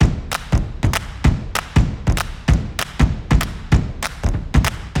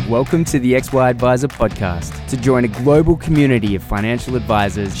Welcome to the XY Advisor podcast. To join a global community of financial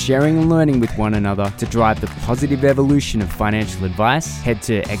advisors sharing and learning with one another to drive the positive evolution of financial advice, head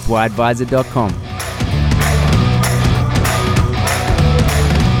to xyadvisor.com.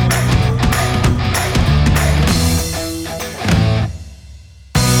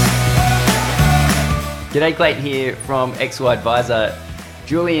 G'day, Clayton here from XY Advisor.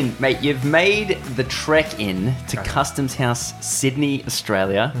 Julian, mate, you've made the trek in to Customs House, Sydney,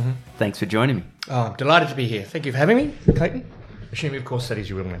 Australia. Mm-hmm. Thanks for joining me. Oh, I'm delighted to be here. Thank you for having me, Clayton. Assuming, of course, that is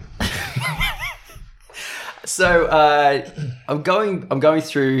your real name. So I'm going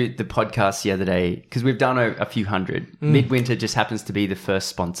through the podcast the other day because we've done a few hundred. Midwinter just happens to be the first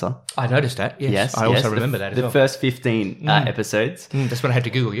sponsor. I noticed that. Yes, I also remember that as well. The first 15 episodes. That's when I had to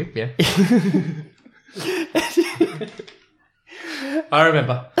Google you. Yeah. I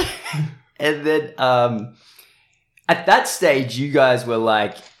remember. And then at that stage, you guys were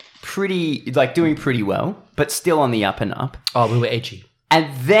doing pretty well, but still on the up and up. Oh, we were edgy.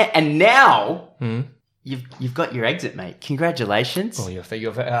 And now you've got your exit, mate. Congratulations. Oh, thank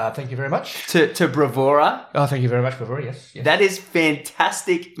you very much. To Bravura. Oh, thank you very much, Bravura. Yes. That is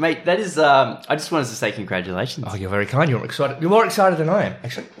fantastic, mate. That is. I just wanted to say congratulations. Oh, you're very kind. You're excited. You're more excited than I am,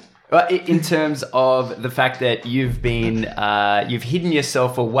 actually. In terms of the fact that you've been, you've hidden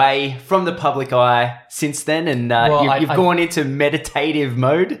yourself away from the public eye since then, and you've gone into meditative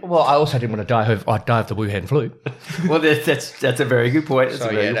mode. Well, I also didn't want to die of the Wuhan flu. Well, that's a very good point.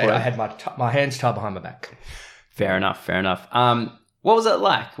 I had my hands tied behind my back. Fair enough. What was it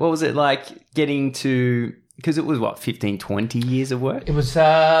like? What was it like getting to? Because it was 15, 20 years of work. It was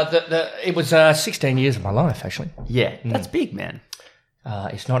 16 years of my life, actually. Yeah, that's big, man.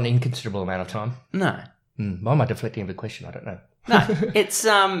 It's not an inconsiderable amount of time. No. Why am I deflecting the question? I don't know. No, it's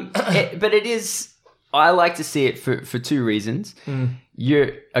but it is. I like to see it for two reasons.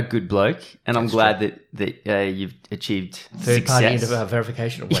 You're a good bloke, and I'm glad that you've achieved third success. party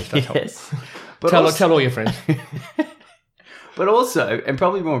verification of waste. Yes, but tell all your friends. But also, and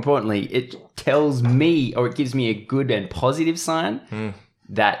probably more importantly, it tells me, or it gives me a good and positive sign.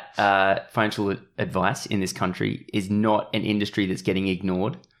 That financial advice in this country is not an industry that's getting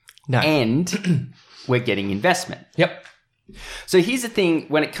ignored. No. And we're getting investment. Yep. So here's the thing.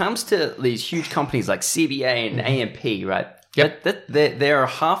 When it comes to these huge companies like CBA and AMP, right? Yep. There are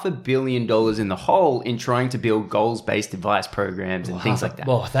 $500 million in the hole in trying to build goals-based advice programs and things like that.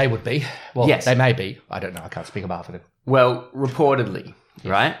 Well, they would be. Well, yes. They may be. I don't know. I can't speak about for them. Well, reportedly,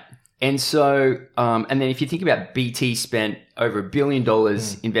 right? And so, and then if you think about BT spent over $1 billion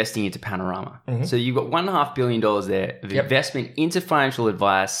investing into Panorama. So you've got $1.5 billion there of investment into financial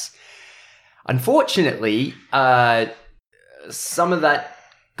advice. Unfortunately, some of that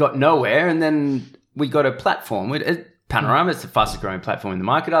got nowhere, and then we got a platform. Panorama is the fastest growing platform in the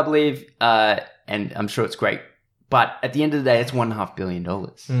market, I believe, and I'm sure it's great. But at the end of the day, it's $1.5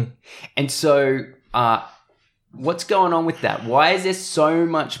 billion. And so... what's going on with that? Why is there so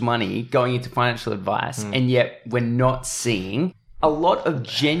much money going into financial advice and yet we're not seeing a lot of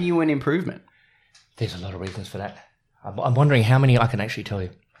genuine improvement? There's a lot of reasons for that. I'm wondering how many I can actually tell you.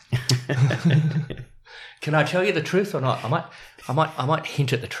 Can I tell you the truth or not? I might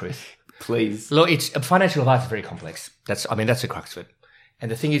hint at the truth. Please. Look, financial advice is very complex. That's the crux of it. And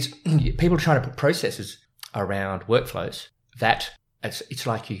the thing is, people are trying to put processes around workflows that it's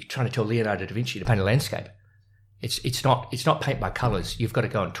like you're trying to tell Leonardo da Vinci to paint a landscape. It's not paint by colours. You've got to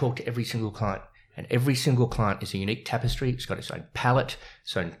go and talk to every single client, and every single client is a unique tapestry. It's got its own palette,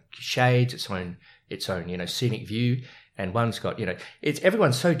 its own shades, its own scenic view, and one's got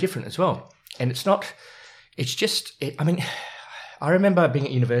everyone's so different as well. And it's not. It's just. I remember being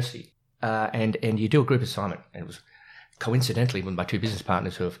at university, and you do a group assignment, and it was coincidentally with my two business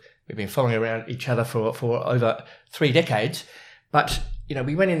partners we've been following around each other for over 3 decades, but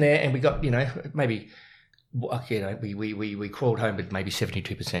we went in there and we got maybe. We crawled home with maybe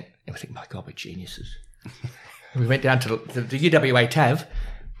 72%, and we think, my God, we're geniuses. We went down to the UWA TAV,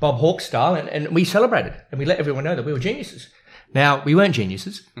 Bob Hawke style, and we celebrated, and we let everyone know that we were geniuses. Now, we weren't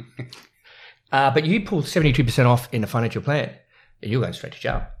geniuses, but you pulled 72% off in a financial plan, and you're going straight to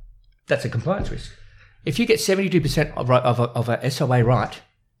jail. That's a compliance risk. If you get 72% of a SOA right,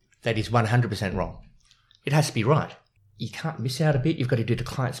 that is 100% wrong. It has to be right. You can't miss out a bit. You've got to do the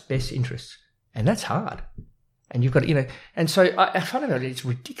client's best interests. And that's hard. And you've got to, and so I find it's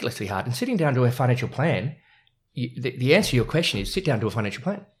ridiculously hard. And sitting down to a financial plan, the answer to your question is sit down to a financial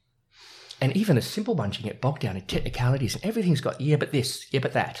plan. And even a simple one, you get bogged down in technicalities and everything's got yeah, but this, yeah,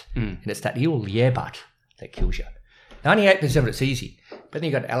 but that. And it's that little yeah, but that kills you. 98% of it's easy. But then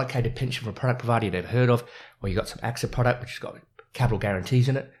you've got an allocated pension from a product provider you've never heard of, or you've got some AXA product which has got capital guarantees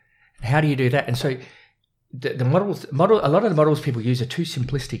in it. How do you do that? And so the model, a lot of the models people use are too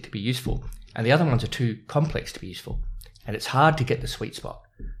simplistic to be useful, and the other ones are too complex to be useful. And it's hard to get the sweet spot.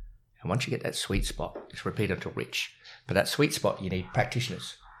 And once you get that sweet spot, it's repeat until rich. But that sweet spot, you need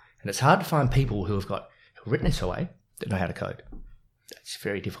practitioners. And it's hard to find people who've written SOA that know how to code. It's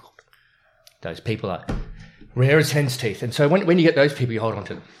very difficult. Those people are rare as hen's teeth. And so when you get those people, you hold on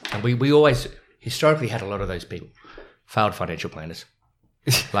to them. And we always historically had a lot of those people. Failed financial planners.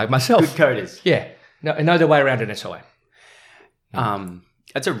 Like myself. Good coders. Yeah. Know their way around an SOA.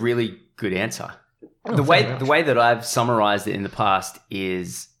 That's a really good answer. The way that I've summarized it in the past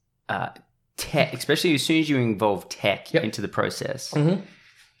is tech, especially as soon as you involve tech into the process,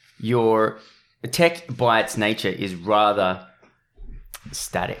 your tech by its nature is rather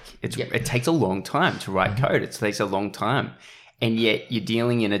static. It takes a long time to write code. It takes a long time. And yet you're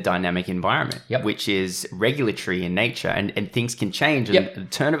dealing in a dynamic environment, which is regulatory in nature, and things can change at the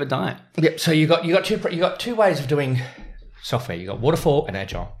turn of a dime. Yep. So you got two ways of doing software. You got waterfall and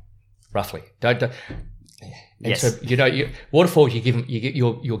agile, roughly. Yes. So waterfall,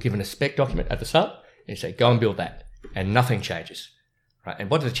 you're given a spec document at the start, and you say go and build that, and nothing changes, right? And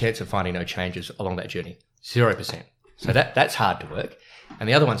what are the chances of finding no changes along that journey? 0%. So that's hard to work. And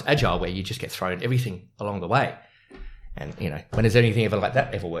the other one's agile, where you just get thrown everything along the way. And, when has anything ever like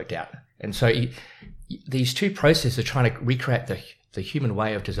that ever worked out? And so these two processes are trying to recreate the human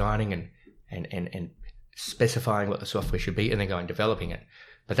way of designing and specifying what the software should be, and then going developing it.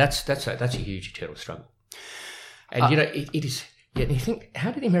 But that's a huge eternal struggle. And, it is, and you think,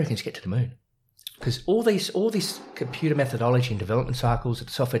 how did the Americans get to the moon? Because all this computer methodology and development cycles,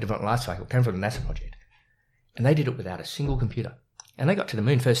 the software development life cycle came from the NASA project. And they did it without a single computer. And they got to the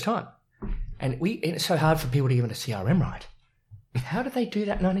moon first time. And it's so hard for people to get a CRM right. How did they do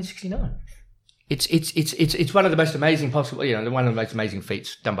that in 1969? It's one of the most amazing possible, one of the most amazing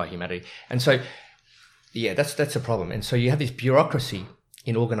feats done by humanity. And so, that's a problem. And so you have this bureaucracy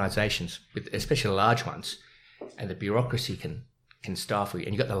in organizations, especially large ones, and the bureaucracy can stifle you.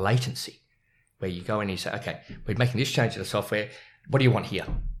 And you've got the latency, where you go in and you say, okay, we're making this change to the software. What do you want here?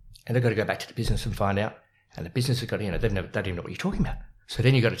 And they've got to go back to the business and find out. And the business has got, they don't even know what you're talking about. So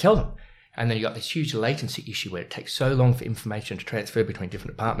then you've got to tell them. And then you've got this huge latency issue where it takes so long for information to transfer between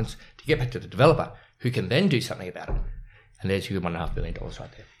different departments to get back to the developer, who can then do something about it. And there's your $1.5 billion right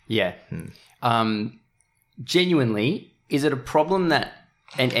there. Yeah. Genuinely, is it a problem that,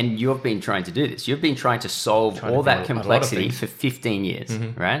 and you've been trying to do this, you've been trying to solve all that complexity for 15 years,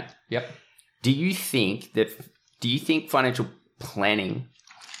 right? Yep. Do you think financial planning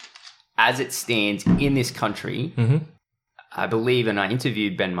as it stands in this country, I believe, and I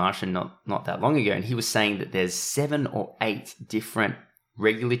interviewed Ben Martian not that long ago, and he was saying that there's 7 or 8 different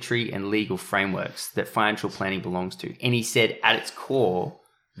regulatory and legal frameworks that financial planning belongs to. And he said at its core,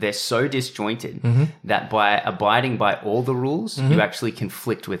 they're so disjointed that by abiding by all the rules, you actually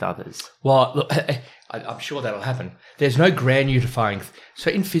conflict with others. Well, look, I'm sure that'll happen. There's no grand unifying. So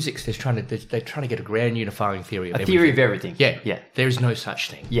in physics, they're trying to get a grand unifying theory of everything. Theory of everything. Yeah. There is no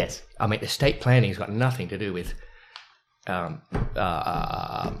such thing. Yes. I mean, estate planning has got nothing to do with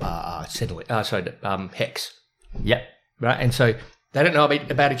hex. Yep. Right. And so they don't know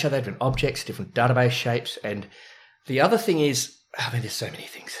about each other, different objects, different database shapes. And the other thing is, there's so many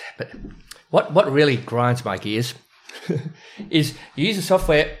things, but what really grinds my gears is you use the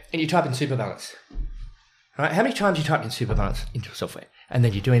software and you type in superbalance. Right? How many times you type in superbalance into software? And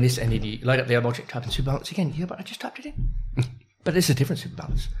then you're doing this, and then you load up the object, type in superbalance again. Yeah, but I just typed it in. But this is a different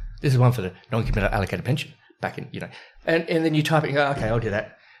superbalance. This is one for the non-committed allocated pension back in, And then you type it and go, okay, I'll do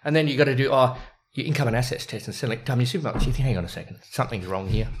that. And then you got to do your income and assets test and select time your superbalance. You think, hang on a second, something's wrong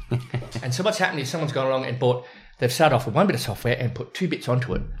here. And so what's happened is someone's gone along and they've started off with one bit of software and put 2 bits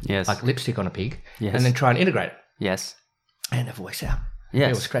onto it, like lipstick on a pig, and then try and integrate it. Yes. And it never works out. Yes.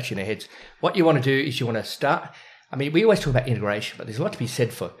 People scratching their heads. What you want to do is you want to start. I mean, we always talk about integration, but there's a lot to be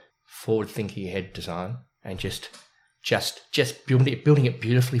said for forward-thinking ahead design and just building it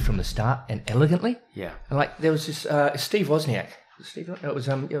beautifully from the start and elegantly. Yeah. And like there was this Steve Wozniak.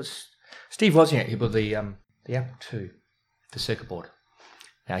 It was Steve Wozniak who built the Apple II, the circuit board.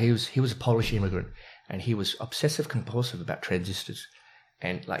 Now he was a Polish immigrant, and he was obsessive compulsive about transistors,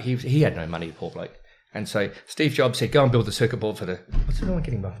 and like he had no money, the poor bloke. And so Steve Jobs said, "Go and build the circuit board for what's the one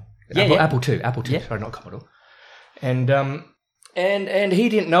getting by? Apple II. Sorry, not Commodore." And he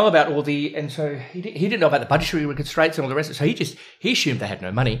didn't know about so he didn't know about the budgetary constraints and all the rest of it. So he assumed they had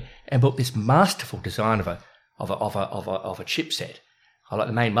no money and built this masterful design of a chipset, like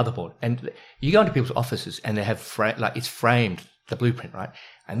the main motherboard. And you go into people's offices and they have it's framed, the blueprint, right?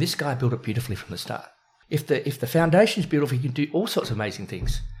 And this guy built it beautifully from the start. If the foundation's beautiful, you can do all sorts of amazing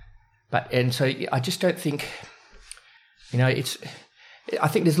things. And so I just don't think, I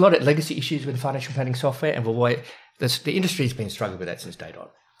think there's a lot of legacy issues with financial planning software, and the industry's been struggling with that since day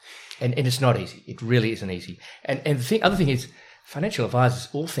dot. And it's not easy. It really isn't easy. And the other thing is, financial advisors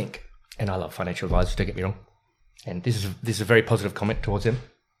all think, and I love financial advisors, don't get me wrong, and this is a very positive comment towards them,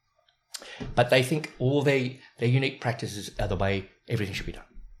 but they think all their unique practices are the way everything should be done.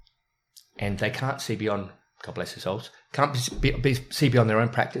 And they can't see beyond, God bless their souls, can't see beyond their own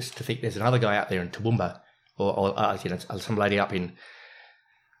practice to think there's another guy out there in Toowoomba or some lady up in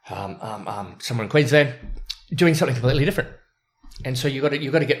somewhere in Queensland doing something completely different. And so you've got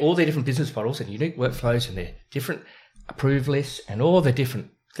to get all their different business models and unique workflows and their different approved lists and all the different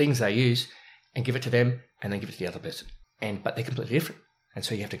things they use and give it to them and then give it to the other person. But they're completely different. And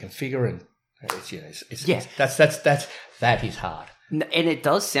so you have to configure, and that is hard. And it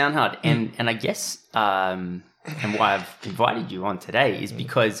does sound hard. And I guess and why I've invited you on today is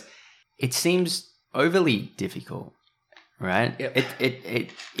because it seems overly difficult. Right. Yep.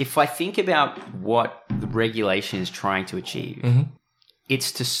 If I think about what the regulation is trying to achieve,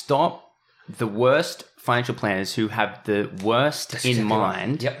 it's to stop the worst financial planners who have the worst in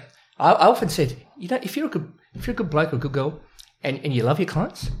mind. Right. Yep. I often said, if you're a good bloke or a good girl, and you love your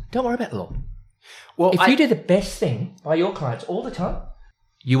clients, don't worry about the law. Well, if you do the best thing by your clients all the time,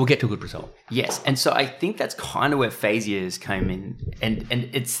 you will get to a good result. Yes, and so I think that's kind of where Phasia's came in, and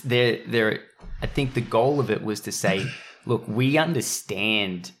it's there. I think the goal of it was to say, look, we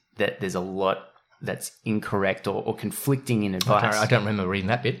understand that there's a lot that's incorrect or conflicting in advice. I don't remember reading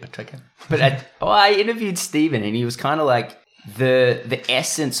that bit, but okay. But I interviewed Stephen, and he was kind of like, the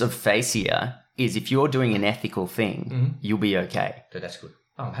essence of Phasia is if you're doing an ethical thing, you'll be okay. So that's good.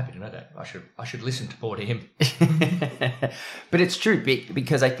 Oh, I'm happy to know that. I should listen more to him. But it's true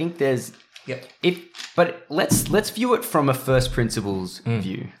because I think there's... Yep. But let's view it from a first principles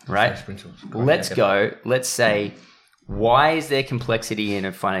view, right? First principles. Let's say... Why is there complexity in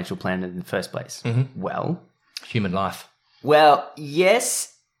a financial plan in the first place? Well, human life. Well,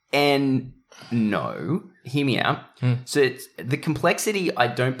 yes and no. Hear me out. So the complexity, I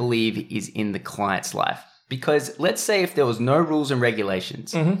don't believe, is in the client's life. Because let's say if there was no rules and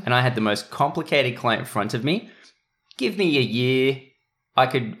regulations and I had the most complicated client in front of me, give me a year, I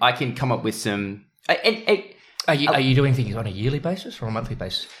can come up with some... Are you doing things on a yearly basis or a monthly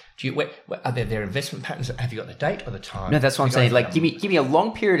basis? Are there investment patterns? Have you got the date or the time? No, that's what I'm saying. Like, give me a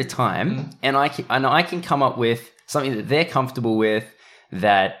long period of time, and I can come up with something that they're comfortable with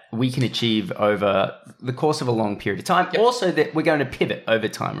that we can achieve over the course of a long period of time. Yep. Also, that we're going to pivot over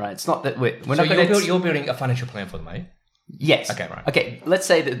time, right? It's not that we're not going to... You're building a financial plan for them, eh? Yes. Okay, right. Okay, let's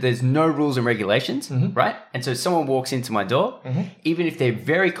say that there's no rules and regulations, right? And so someone walks into my door, even if they're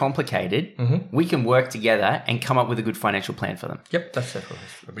very complicated, we can work together and come up with a good financial plan for them. Yep, that's it.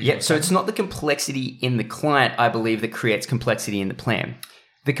 Yeah, so it's not the complexity in the client, I believe, that creates complexity in the plan.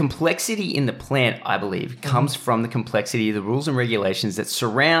 The complexity in the plan, I believe, comes from the complexity of the rules and regulations that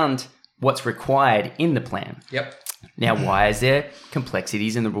surround what's required in the plan. Yep. Now, why is there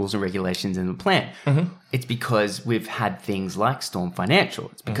complexities in the rules and regulations in the plan? It's because we've had things like Storm Financial.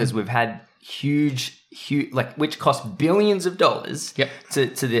 It's because we've had huge, which cost billions of dollars to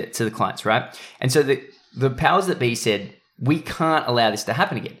the clients, right? And so the powers that be said, we can't allow this to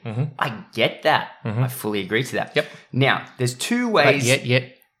happen again. I get that. I fully agree to that. Yep. Now, there's two ways. But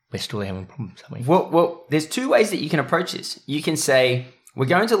yet we're still having problems, aren't we? Well, there's two ways that you can approach this. You can say, we're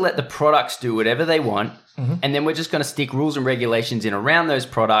going to let the products do whatever they want, and then we're just going to stick rules and regulations in around those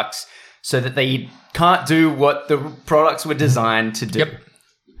products so that they can't do what the products were designed to do. Yep.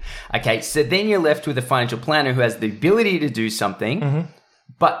 Okay, so then you're left with a financial planner who has the ability to do something,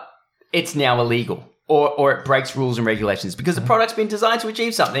 but it's now illegal. Or it breaks rules and regulations because the product's been designed to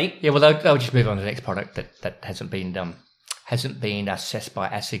achieve something. Yeah, well, they'll just move on to the next product that hasn't been assessed by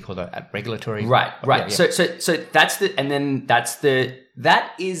ASIC or the regulatory. Right. Yeah. So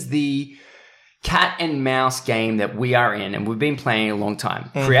that is the cat and mouse game that we are in, and we've been playing a long time.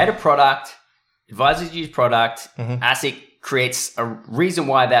 Create a product, advisors use product, ASIC creates a reason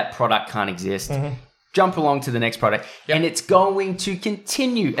why that product can't exist. Jump along to the next product, and it's going to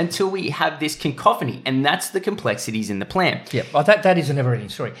continue until we have this cacophony, and that's the complexities in the plan. Yeah, well, that is a never-ending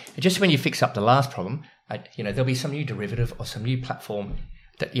story. Just when you fix up the last problem, there'll be some new derivative or some new platform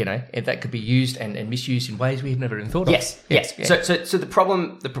that that could be used and misused in ways we've never even thought of. Yes. Yeah. So the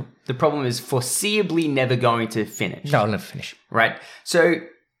problem is foreseeably never going to finish. No, I'll never finish. Right. So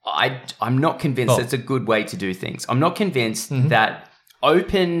I'm not convinced it's a good way to do things. I'm not convinced that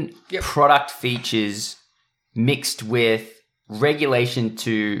open product features mixed with regulation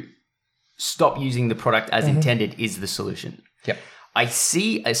to stop using the product as intended is the solution. Yep. I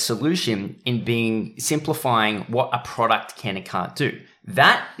see a solution in simplifying what a product can and can't do.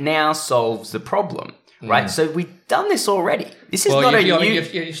 That now solves the problem, right? So we've done this already. This is not a new...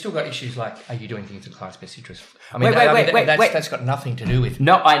 You've still got issues like, are you doing things in client's best interest? I mean, wait. That's got nothing to do with...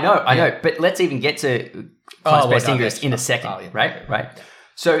 No, I know. But let's even get to client's best interest in a second, right?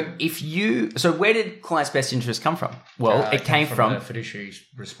 So where did client's best interest come from? Well, it came from... the fiduciary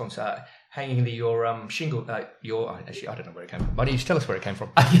response... hanging your shingle, actually, I don't know where it came from. Why don't you tell us where it came from?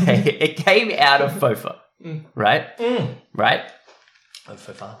 Okay, it came out of FOFA, right? Right? Oh,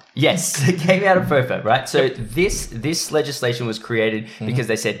 FOFA. Yes, it came out of FOFA, right? So this legislation was created because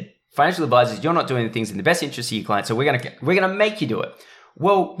they said, financial advisors, you're not doing the things in the best interest of your client, so we're gonna make you do it.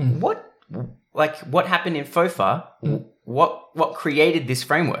 Well, what happened in FOFA? What created this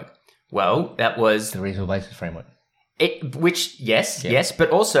framework? Well, that was the reasonable basis framework. Yes, but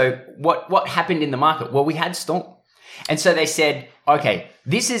also what happened in the market? Well, we had Storm. And so they said, okay,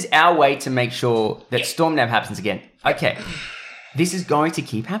 this is our way to make sure that Storm never happens again. Okay, this is going to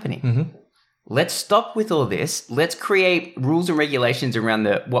keep happening. Let's stop with all this. Let's create rules and regulations around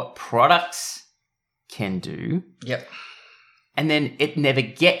what products can do. Yep. And then it never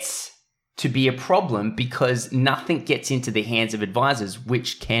gets to be a problem because nothing gets into the hands of advisors,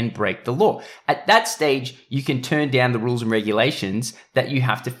 which can break the law. At that stage, you can turn down the rules and regulations that you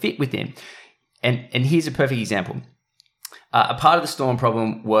have to fit within. And here's a perfect example. A part of the Storm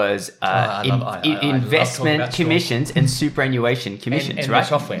problem was investment commissions and superannuation commissions, and right?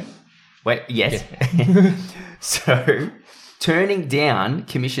 Software. Wait, yes. Yeah. So turning down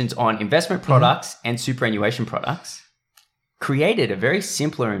commissions on investment products and superannuation products created a very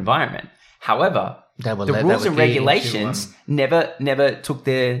simpler environment. However, the rules and regulations never took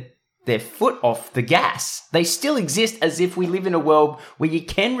their foot off the gas. They still exist as if we live in a world where you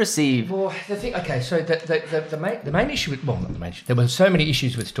can receive... Well, the thing... Okay, so the main issue with... Well, not the main issue. There were so many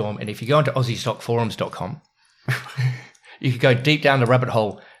issues with Storm, and if you go onto AussieStockForums.com, you could go deep down the rabbit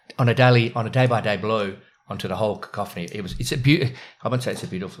hole on a day-by-day blow onto the whole cacophony. I wouldn't say it's a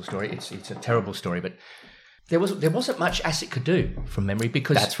beautiful story. It's a terrible story, but... There wasn't much ASIC could do from memory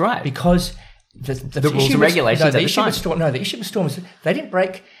because... That's right. Because the rules and regulations at the time. The issue with Storm is they didn't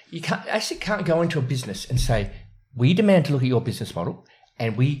break... ASIC can't go into a business and say, we demand to look at your business model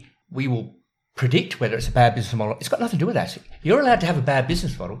and we will predict whether it's a bad business model. It's got nothing to do with ASIC. You're allowed to have a bad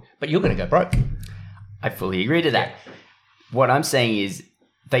business model, but you're going to go broke. I fully agree to that. What I'm saying is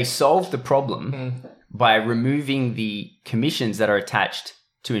they solved the problem by removing the commissions that are attached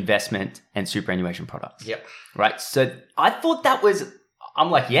to investment and superannuation products. Yep. Right? So I thought I'm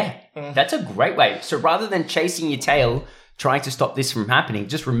like, that's a great way. So rather than chasing your tail, trying to stop this from happening,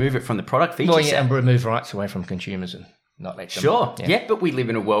 just remove it from the product feature set. And remove rights away from consumers and not let them... Sure. Yeah, but we live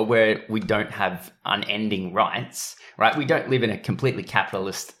in a world where we don't have unending rights, right? We don't live in a completely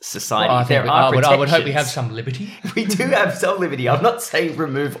capitalist society. Well, I would hope we have some liberty. We do have some liberty. I'm not saying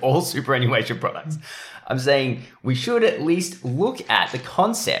remove all superannuation products. I'm saying we should at least look at the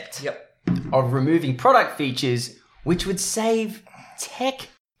concept of removing product features, which would save tech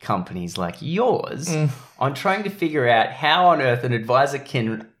companies like yours on trying to figure out how on earth an advisor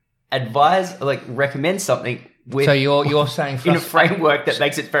can recommend something with... So you're saying... in a framework that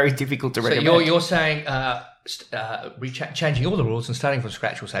makes it very difficult to recommend. So you're saying changing all the rules and starting from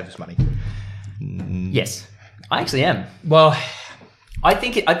scratch will save us money? Yes, I actually am. Well... I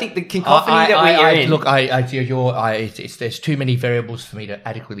think the cacophony that we're in... Look, there's too many variables for me to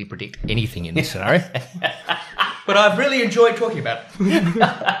adequately predict anything in this scenario. But I've really enjoyed talking about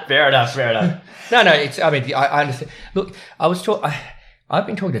it. Fair enough. No, I understand. Look, I've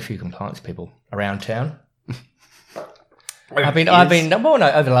been talking to a few compliance people around town. I've been over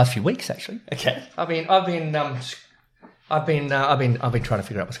the last few weeks actually. Okay. I've been trying to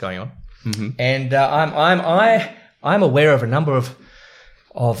figure out what's going on, and I'm aware of a number of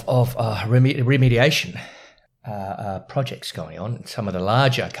remediation projects going on in some of the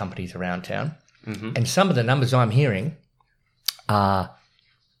larger companies around town, and some of the numbers I'm hearing are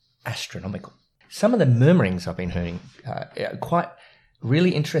astronomical. Some of the murmurings I've been hearing quite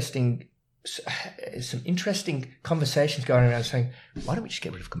really interesting. Some interesting conversations going around saying, "Why don't we just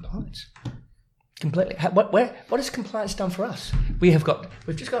get rid of compliance completely? What has compliance done for us? We've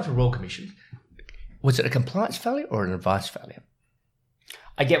just gone through Royal Commission. Was it a compliance failure or an advice failure?"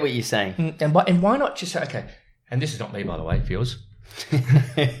 I get what you're saying. And why not just say, okay, and this is not me, by the way, viewers.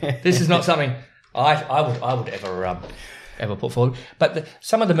 This is not something I would ever put forward. But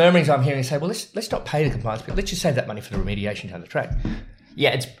some of the murmurings I'm hearing say, well, let's not pay the compliance people. Let's just save that money for the remediation down the track.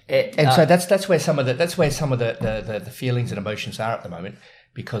 Yeah, so that's where some of the feelings and emotions are at the moment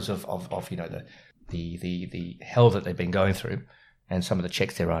because of the hell that they've been going through. and some of the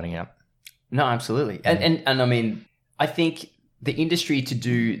checks they're writing out. No, absolutely. And I mean, I think the industry to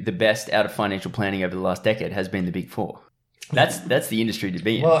do the best out of financial planning over the last decade has been the Big Four. That's the industry to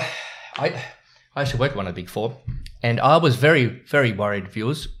be in. Well, I used to work at one of the Big Four, and I was very, very worried,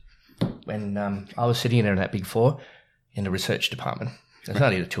 viewers, when I was sitting there in that Big Four in the research department. There's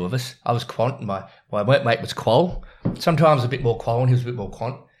only the two of us. I was quant, and my workmate was qual. Sometimes a bit more qual, and he was a bit more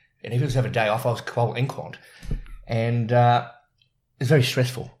quant. And if he was having a day off, I was qual and quant. And it was very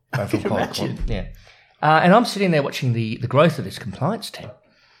stressful going from qual to quant. Yeah. And I'm sitting there watching the growth of this compliance team.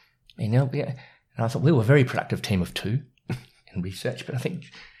 And I thought we were a very productive team of two in research. But I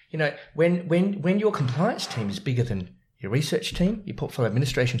think, when your compliance team is bigger than your research team, your portfolio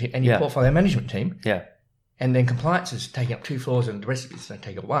administration team, and your portfolio management team, and then compliance is taking up 2 floors and the rest of it is going to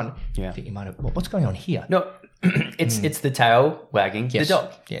take up 1, I think you might have, what's going on here? No, it's the tail wagging the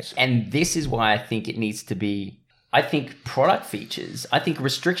dog. Yes. And this is why I think it needs to be, I think product features, I think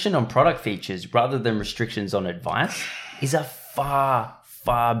restriction on product features rather than restrictions on advice is a far,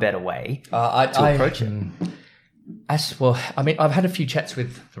 far better way to approach it. As well, I mean, I've had a few chats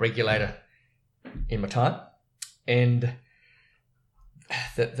with the regulator in my time, and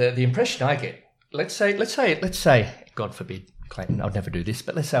the impression I get, let's say, God forbid, Clayton, I'd never do this,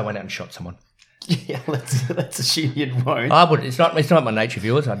 but let's say I went out and shot someone. Yeah, let's assume you won't. I would. It's not my nature,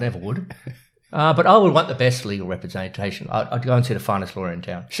 viewers. I never would. But I would want the best legal representation. I'd go and see the finest lawyer in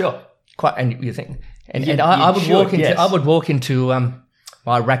town. Sure. Quite, and you think, I would walk into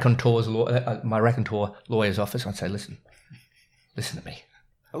my raconteur lawyer's office. I'd say, listen to me.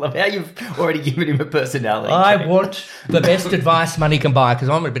 I love how you've already given him a personality. I want the best advice money can buy because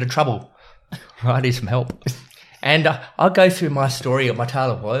I'm in a bit of trouble. I need some help. And I'll go through my story of my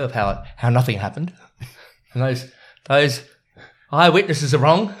tale of woe of how nothing happened. And those eyewitnesses are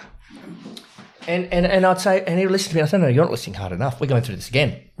wrong. And I'd say, and he'll listen to me. I say, no, you're not listening hard enough. We're going through this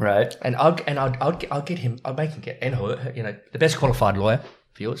again. Right. And I'll get him, I'll make him get, and her, the best qualified lawyer,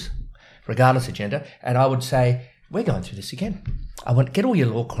 viewers, regardless of gender. And I would say, we're going through this again. I want to get all your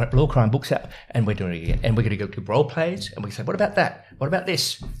law crime books out, and we're doing it again. And we're going to go do role plays, and we say, what about that? What about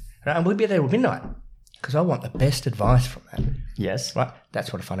this? And we'll be there at midnight because I want the best advice from that. Yes. Right?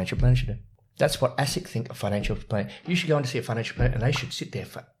 That's what a financial planner should do. That's what ASIC think of financial planner. You should go and see a financial planner, and they should sit there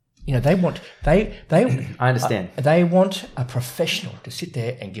for, I understand. They want a professional to sit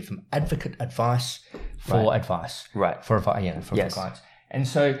there and give them advocate advice for advice. Right. For clients. And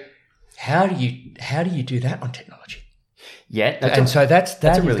so how do you do that on technology? Yeah. That's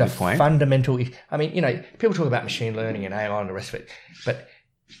a really good point. Fundamental. I mean, people talk about machine learning and AI and the rest of it, but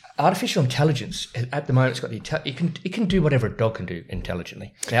artificial intelligence at the moment, it's got it can do whatever a dog can do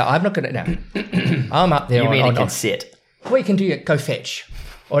intelligently. Now, I'm not going to. I'm up there. You mean it can sit? What you can do, go fetch,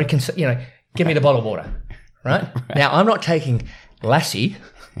 or it can, give me the bottle of water, right? Now, I'm not taking Lassie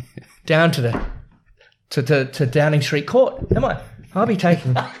down to Downing Street Court, am I? I'll be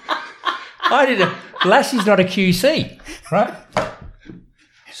taking. Lassie's not a QC, right?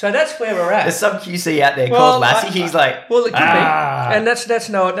 So that's where we're at. There's some QC out there called Lassie. He's like, well, it could be, and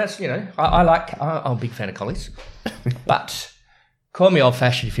I'm a big fan of collies, but call me old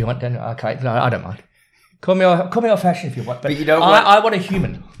fashioned if you want. Okay, no, I don't mind. Call me old fashioned if you want, but you don't I want a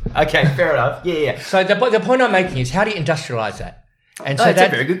human. Okay, fair enough. Yeah. So the point I'm making is, how do you industrialize that? And so that's a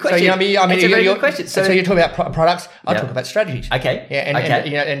very good question. So, it's a very good question. So you're talking about products. I talk about strategies. Okay.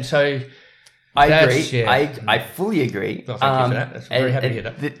 Yeah. And so. I agree. Yeah. I fully agree. Well, thank you for that. I'm very happy to hear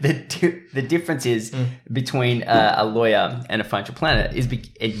that. The difference is between a lawyer and a financial planner is,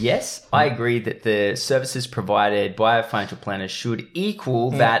 yes, I agree that the services provided by a financial planner should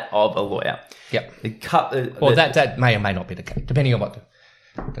equal that of a lawyer. Yep. That may or may not be the case, depending on what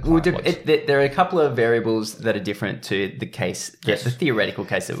there are a couple of variables that are different to the case, the theoretical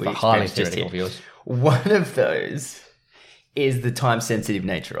case that we experienced just here. Views. One of those is the time-sensitive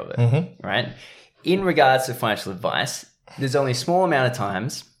nature of it, right? In regards to financial advice, there's only a small amount of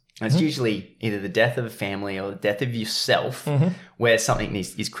times, and it's usually either the death of a family or the death of yourself, where something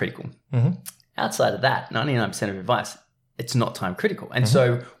is critical. Outside of that, 99% of advice, it's not time critical. And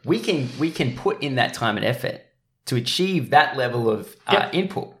so we can put in that time and effort to achieve that level of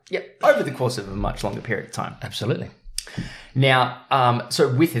input over the course of a much longer period of time. Absolutely. Now, so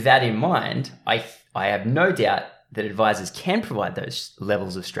with that in mind, I have no doubt that advisors can provide those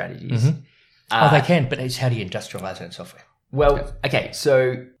levels of strategies. They can, but it's how do you industrialize that software? Well, okay,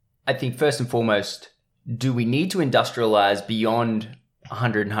 so I think first and foremost, do we need to industrialize beyond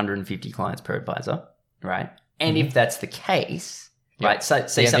 100 and 150 clients per advisor, right? And if that's the case, right, so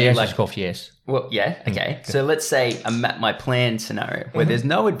say something like... yes. Well, yeah, okay. So let's say a my plan scenario where there's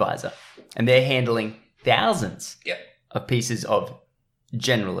no advisor and they're handling thousands of pieces of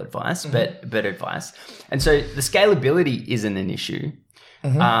general advice, but advice. And so the scalability isn't an issue.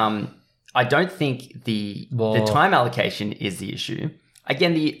 I don't think the time allocation is the issue.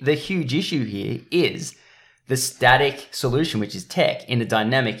 Again, the huge issue here is the static solution, which is tech, in a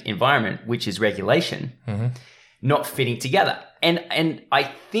dynamic environment, which is regulation, not fitting together. And I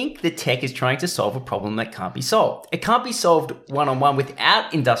think the tech is trying to solve a problem that can't be solved. It can't be solved one-on-one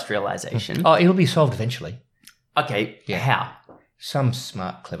without industrialization. Oh, it'll be solved eventually. Okay, how? Some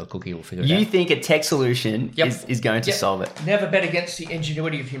smart, clever cookie will figure it out. You think a tech solution is going to solve it? Never bet against the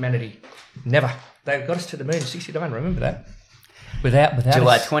ingenuity of humanity. Never. They got us to the moon in 69, remember that? Without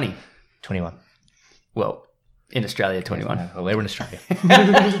July 20. 21. Well, in Australia, 21. Well, we're in Australia.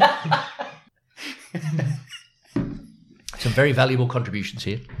 Some very valuable contributions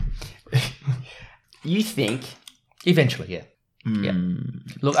here. You think? Eventually, yeah. Yeah.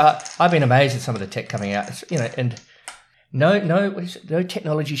 Look, I've been amazed at some of the tech coming out. It's, and no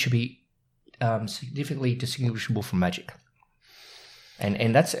technology should be significantly distinguishable from magic.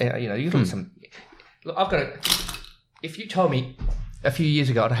 And that's you look at some. Look, I've got if you told me a few years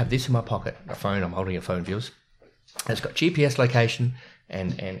ago I'd have this in my pocket, a phone. I'm holding a phone, viewers. And it's got GPS location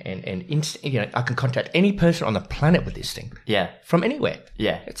and I can contact any person on the planet with this thing. Yeah. From anywhere.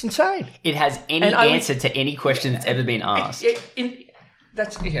 Yeah. It's insane. It has any answer to any question that's ever been asked. And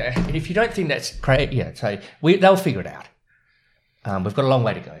if you don't think that's crazy, so they'll figure it out. We've got a long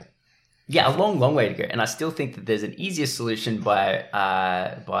way to go. Yeah, a long way to go. And I still think that there's an easier solution by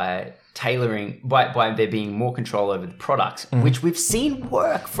tailoring, by there being more control over the products, which we've seen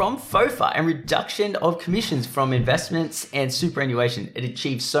work from FOFA and reduction of commissions from investments and superannuation. It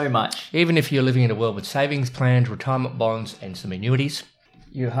achieves so much. Even if you're living in a world with savings plans, retirement bonds, and some annuities,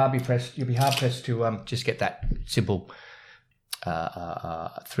 you'll be hard pressed to just get that simple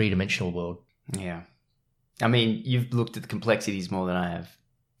three-dimensional world. Yeah. I mean, you've looked at the complexities more than I have.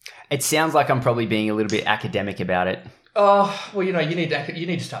 It sounds like I'm probably being a little bit academic about it. Oh, well, you need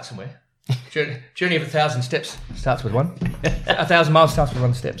to start somewhere. Journey of 1,000 steps starts with one. 1,000 miles starts with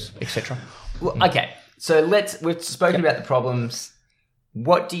one steps, etc. Well, okay, so we've spoken about the problems.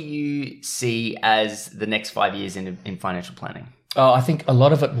 What do you see as the next 5 years in financial planning? Oh, I think a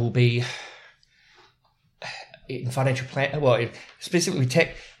lot of it will be in financial plan. Well, specifically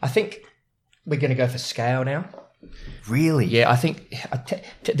tech. I think we're going to go for scale now. Really? Yeah, I think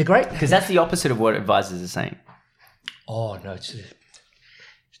the great... Because that's the opposite of what advisors are saying. Oh, no.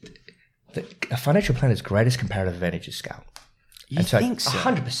 A financial planner's greatest comparative advantage is scale. You think so?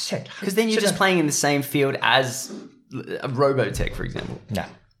 100%. Because then you're just playing in the same field as a robotech, for example. No.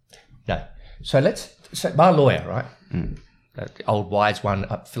 So my lawyer, right? The old wise one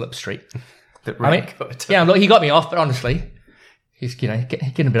up Phillip Street. Look, he got me off, but honestly, he's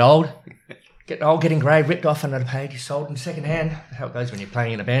getting a bit old. Getting grey, ripped off under the page, he's sold in second hand. That's how it goes when you're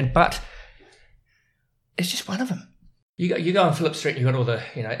playing in a band. But it's just one of them. You go on Phillip Street, you've got all the,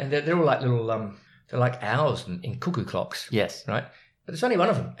 and they're all like little, they're like owls in cuckoo clocks. Yes. Right? But there's only one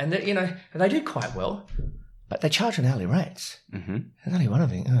of them. And, and they do quite well, but they charge an hourly rates. Mm-hmm. There's only one of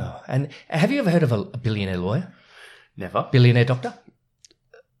them. Oh. And have you ever heard of a billionaire lawyer? Never. Billionaire doctor?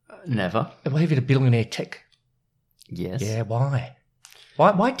 Never. Have you heard of a billionaire tech? Yes. Yeah, why?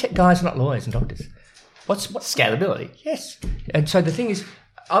 Why tech guys, not lawyers and doctors? What's scalability? Yes. And so the thing is,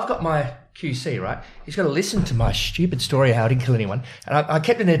 I've got my QC, right? He's got to listen to my stupid story how I didn't kill anyone. And I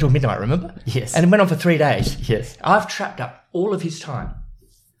kept him there till midnight, remember? Yes. And it went on for 3 days. Yes. I've trapped up all of his time,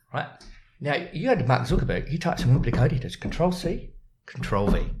 right? Now, you go to Mark Zuckerberg, he types in a little bit of code, he does Control-C,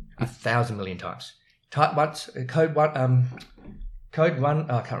 Control-V, 1,000 million times. Type once, code one, I can't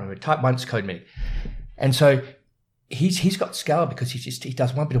remember, type once, code many. And so... He's got scale because he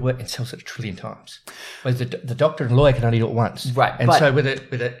does one bit of work and sells it 1 trillion times, whereas the doctor and lawyer can only do it once. Right. And so with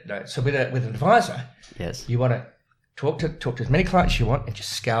an advisor, yes, you want to talk to as many clients as you want and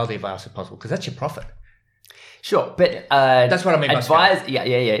just scale the advice as possible because that's your profit. Sure, but that's what I mean by scale.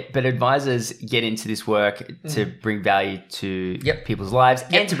 Yeah. But advisors get into this work to bring value to people's lives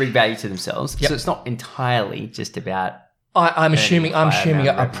and to bring value to themselves. So it's not entirely just about. I'm assuming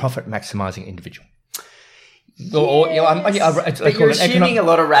a profit maximizing individual. But you're assuming a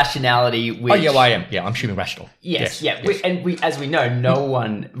lot of rationality. Which, I am. Yeah, I'm assuming rational. Yes. As we know, no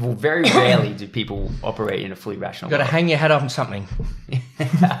one, very rarely do people operate in a fully rational. You've got to hang your hat on something.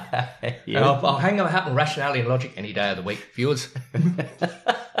 Yeah. I'll hang my hat on rationality and logic any day of the week, viewers.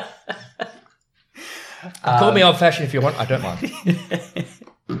 Call me old-fashioned if you want. I don't mind.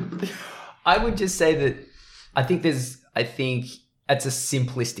 I would just say that I think that's a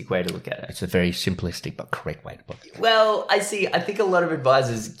simplistic way to look at it. It's a very simplistic but correct way to look at it. Well, I think a lot of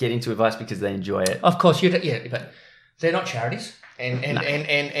advisors get into advice because they enjoy it. Of course, but They're not charities.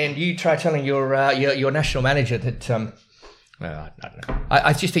 And you try telling your national manager that I don't know.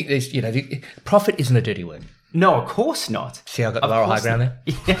 I just think there's profit isn't a dirty word. No, of course not. See, I got the moral high ground there.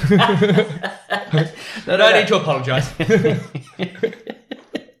 No need to apologise.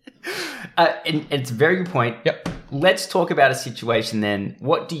 And it's a very good point. Yep. Let's talk about a situation then.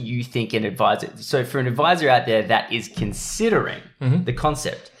 What do you think an advisor... So for an advisor out there that is considering the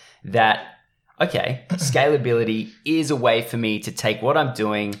concept that, okay, scalability is a way for me to take what I'm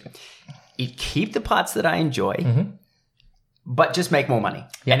doing, keep the parts that I enjoy, but just make more money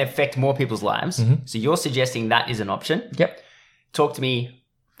and affect more people's lives. So you're suggesting that is an option. Yep. Talk to me,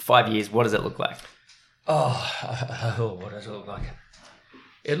 5 years, what does it look like? What does it look like?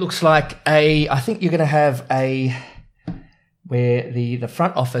 It looks like I think you're going to have where the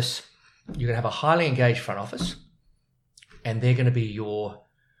front office, you're going to have a highly engaged front office, and they're going to be your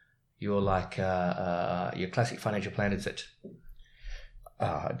classic financial planners that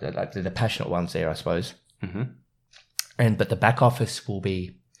the passionate ones there, I suppose. But the back office will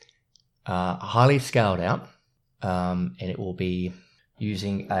be highly scaled out, and it will be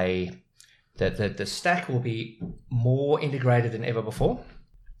using the stack will be more integrated than ever before.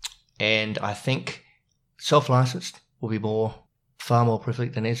 And I think self-licensed will be far more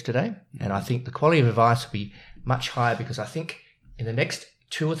prolific than it is today. And I think the quality of advice will be much higher because I think in the next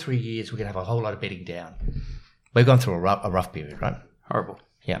 2 or 3 years, we're going to have a whole lot of bedding down. We've gone through a rough period, right? Horrible.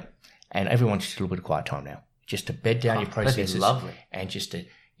 Yeah. And everyone's just a little bit of quiet time now. Just to bed down your processes. That'd be lovely. And just to,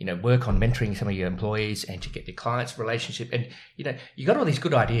 work on mentoring some of your employees and to get your clients' relationship. And, you got all these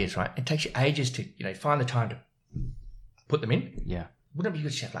good ideas, right? It takes you ages to, find the time to put them in. Yeah. Wouldn't it be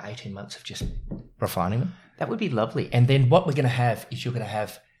good to have 18 months of just refining them? That would be lovely. And then what we're going to have is you're going to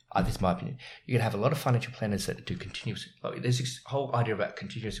have, this is my opinion, you're going to have a lot of financial planners that do continuous, there's this whole idea about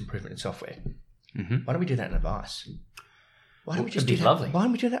continuous improvement in software. Why don't we do that in advice? Why don't we just do that? Lovely. Why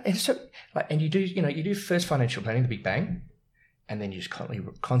don't we do that? And so, and you do first financial planning, the big bang, and then you just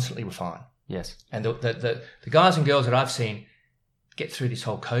constantly refine. Yes. And the guys and girls that I've seen get through this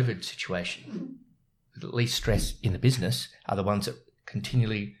whole COVID situation with the least stress in the business are the ones that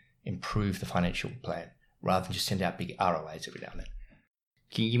continually improve the financial plan rather than just send out big ROAs every now and then.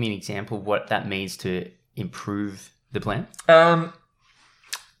 Can you give me an example of what that means to improve the plan?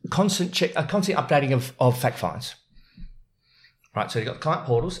 Constant updating of fact finds. Right, so you've got client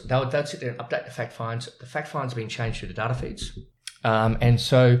portals. They'll sit there and update the fact finds. The fact finds are being changed through the data feeds. And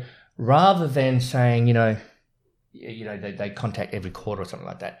so rather than saying, they contact every quarter or something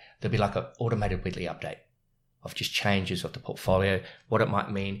like that, there'll be like an automated weekly update of just changes of the portfolio, what it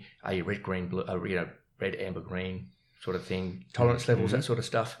might mean. Are you red, green, blue, red, amber, green sort of thing, tolerance levels, that sort of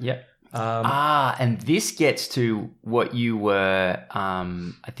stuff. Yeah. And this gets to what you were,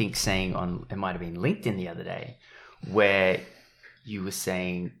 I think, saying on, it might have been LinkedIn the other day, where you were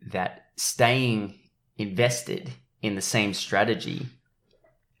saying that staying invested in the same strategy,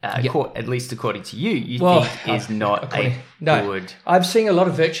 at least according to you think is not good. I've seen a lot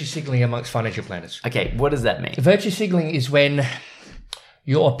of virtue signaling amongst financial planners. Okay, what does that mean? Virtue signaling is when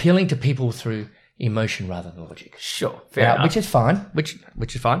you're appealing to people through emotion rather than logic. Sure, fair enough. Which is fine. Which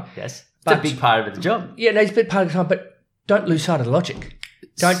is fine. Yes, it's a big part of the job. Yeah, no, it's a big part of the time, but don't lose sight of the logic.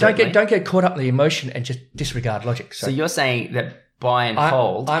 Don't get caught up in the emotion and just disregard logic. So you're saying that buy and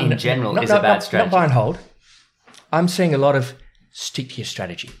hold in general is a bad strategy. Not buy and hold. I'm seeing a lot of stick to your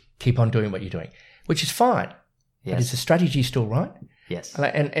strategy. Keep on doing what you're doing, which is fine. Yes. But is the strategy still right? Yes.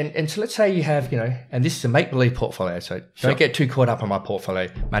 And so let's say you have, and this is a make-believe portfolio, so don't get too caught up on my portfolio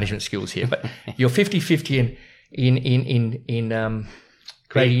management skills here, but you're 50-50 in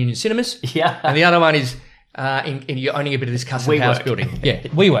Credit Union Cinemas. Yeah. And the other one is you're owning a bit of this custom house building. Yeah,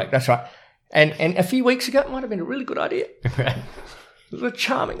 WeWork, that's right. And a few weeks ago, it might have been a really good idea. Right. It was a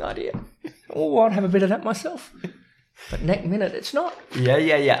charming idea. Oh, I'd have a bit of that myself. But next minute, it's not. Yeah.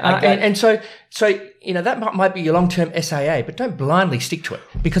 And so that might be your long-term SAA, but don't blindly stick to it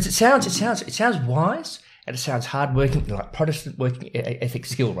because it sounds wise and it sounds hard-working, like Protestant working ethic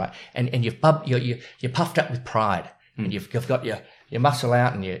skill, right? And you're puffed up with pride, and you've got your muscle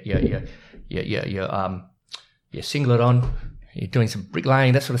out and your singlet on, you're doing some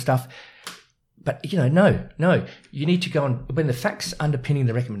bricklaying, that sort of stuff. But, no. You need to go on, when the facts underpinning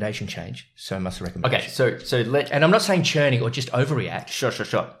the recommendation change, so must the recommendation. Okay, so and I'm not saying churning or just overreact. Sure.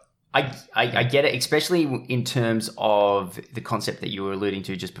 I get it, especially in terms of the concept that you were alluding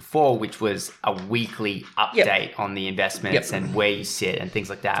to just before, which was a weekly update on the investments and where you sit and things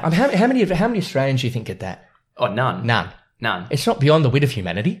like that. How many Australians do you think get that? Oh, none. None. It's not beyond the wit of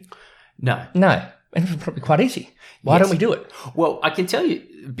humanity. No. And it's probably quite easy. Why don't we do it? Well, I can tell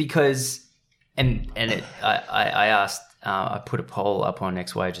you because... I asked, I put a poll up on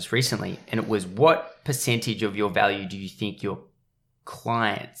XY just recently, and it was, what percentage of your value do you think your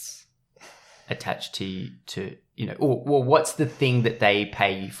clients attach to or what's the thing that they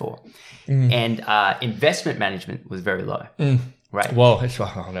pay you for? And investment management was very low, right? Well, it's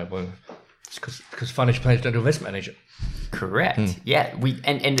because financial planners don't do investment management. Correct. Yeah,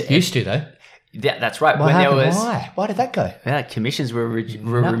 and used to though. Yeah, that's right. Why? Why did that go? Yeah, commissions were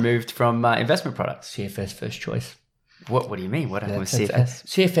removed from investment products. CFS first choice. What do you mean? What happened with CFS?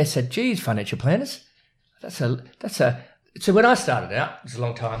 CFS said, "Geez, financial planners, that's a." So when I started out, it was a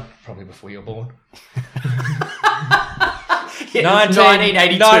long time, probably before you were born.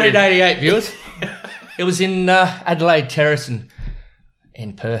 1988 viewers. It was in Adelaide Terrace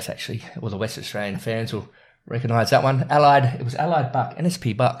in Perth, actually. Well, the West Australian fans will recognise that one. It was Allied Buck,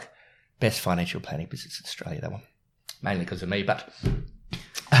 NSP Buck, best financial planning business in Australia. That one, mainly because of me. But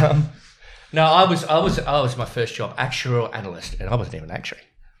no, I was my first job, actuarial analyst, and I wasn't even an actuary.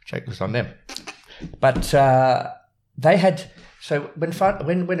 Joke was on them. But they had when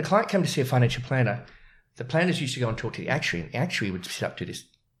a client came to see a financial planner, the planners used to go and talk to the actuary, and the actuary would sit up to this.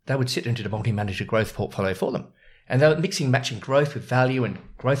 They would sit into the multi-manager growth portfolio for them, and they were mixing, matching growth with value and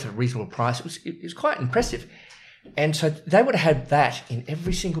growth at a reasonable price. It was quite impressive, and so they would have had that in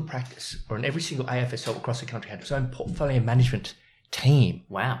every single practice or in every single AFSL across the country had its own portfolio management team.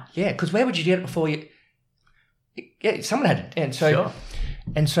 Wow. Yeah, because where would you get it before you? Yeah, someone had it, and so. Sure.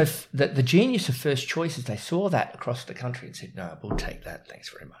 And so the genius of first choice is they saw that across the country and said, "No, we'll take that. Thanks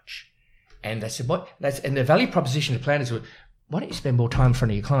very much." And they said, "What?" And the value proposition to planners was, "Why don't you spend more time in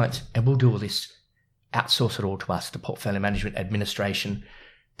front of your clients and we'll do all this, outsource it all to us, the portfolio management administration."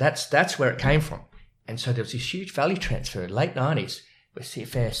 That's where it came from. And so there was this huge value transfer in the late 90s where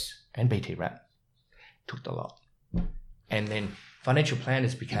CFS and BT Wrap took the lot. And then financial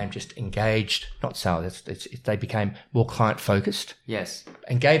planners became just engaged, not sales. They became more client-focused. Yes.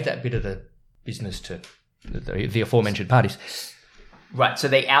 And gave that bit of the business to the aforementioned parties. Right. So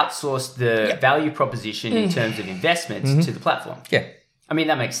they outsourced the value proposition in terms of investments to the platform. Yeah. I mean,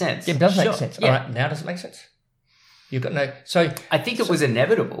 that makes sense. Yeah, it does make sense. Yeah. All right. Now does it make sense? You've got no... So I think it was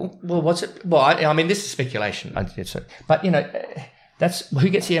inevitable. Well, what's it... Well, I mean, this is speculation. But, that's... Who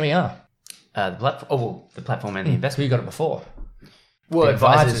gets the MER? The platform. The platform and the investment. Who got it before? Well,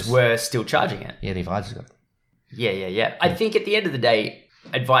 advisors were still charging it. Yeah, the advisors got it. Yeah. I think at the end of the day,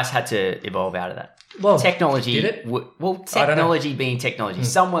 advice had to evolve out of that. Well, technology. Did it? Technology being technology.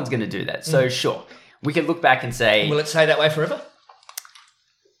 Someone's going to do that. So sure, we can look back and say... Will it stay that way forever?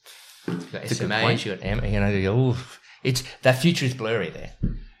 You've got SMAs, you've got... that future is blurry there.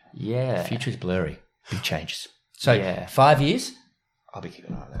 Yeah. The future is blurry. Big changes. So 5 years, I'll be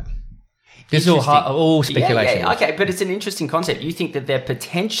keeping an eye on that. This is all speculation. Yeah. Okay, but it's an interesting concept. You think that there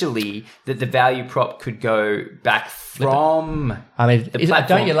potentially that the value prop could go back from the platform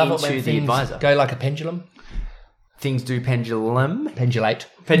don't you love it when the things advisor? Go like a pendulum? Things do pendulum. Pendulate.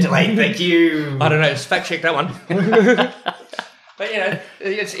 Thank you. I don't know. Just fact check that one. But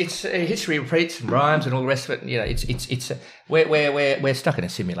it's history repeats and rhymes and all the rest of it. We're stuck in a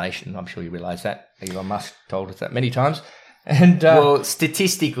simulation. I'm sure you realise that. Elon Musk told us that many times. And well,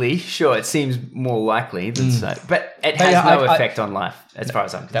 statistically, sure, it seems more likely than so, but it has no effect on life, as far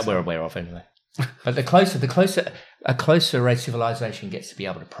as I'm concerned. That we're aware of, anyway. But the closer a civilization gets to be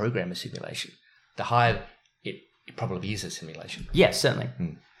able to program a simulation, the higher it probably is a simulation. Yes, certainly.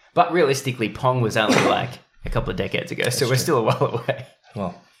 But realistically, Pong was only like a couple of decades ago, so we're still a while away.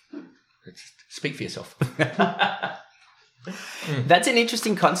 Well, speak for yourself. That's an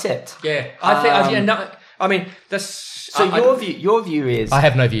interesting concept. Yeah, I mean, that's... So your view is... I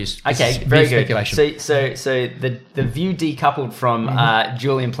have no views. Okay, very good. Speculation. So the view decoupled from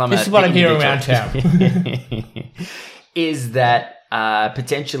Julian Plummer... This is what I'm hearing around town. is that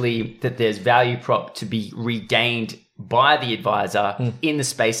potentially that there's value prop to be regained by the advisor in the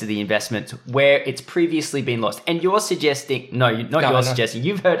space of the investment where it's previously been lost. And you're suggesting... No, you're suggesting.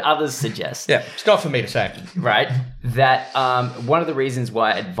 You've heard others suggest. Yeah, it's not for me to say. Right? That one of the reasons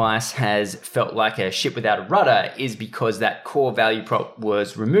why advice has felt like a ship without a rudder is because that core value prop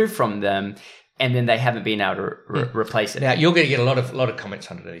was removed from them and then they haven't been able to replace it. Now, you're going to get a lot of comments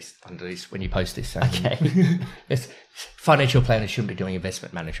under these when you post this. Okay. Financial planners shouldn't be doing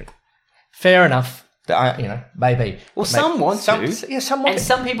investment management. Fair enough. Maybe. Well, some want to. Yeah, some want and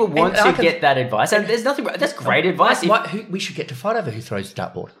some people want to get that advice. And there's nothing... That's great advice. We should get to fight over who throws the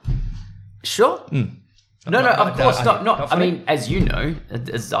dartboard. Sure. No, of course not. I mean, as you know,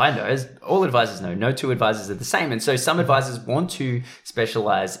 as I know, as all advisors know, no two advisors are the same. And so some advisors want to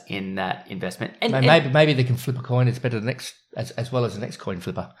specialize in that investment. And maybe they can flip a coin. It's better the next as well as the next coin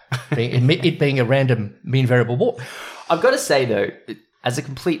flipper, it being a random mean variable walk. I've got to say, though, as a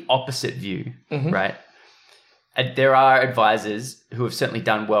complete opposite view, right, there are advisors who have certainly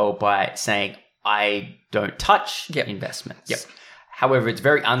done well by saying, I don't touch investments. Yep. However, it's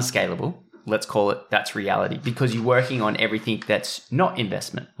very unscalable. Let's call it that's reality because you're working on everything that's not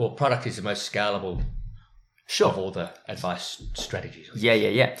investment. Well, product is the most scalable of all the advice strategies.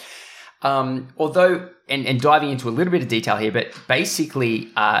 Yeah. Although, and diving into a little bit of detail here, but basically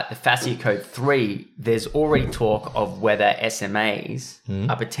the FASIA Code 3, there's already talk of whether SMAs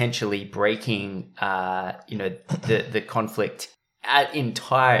are potentially breaking, the conflict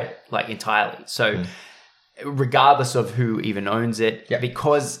entirely. So regardless of who even owns it,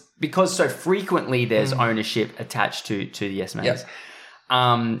 because so frequently there's ownership attached to the SMAs. Yep.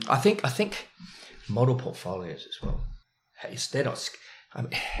 I think model portfolios as well. They're not.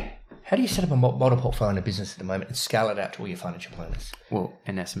 How do you set up a model portfolio in a business at the moment and scale it out to all your financial planners? Well,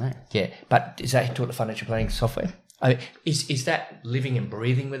 an SMA. Yeah, but is that taught the financial planning software? Is that living and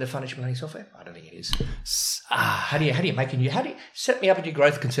breathing with the financial planning software? I don't think it is. How do you set me up in your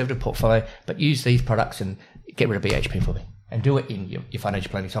growth conservative portfolio, but use these products and get rid of BHP for me and do it in your financial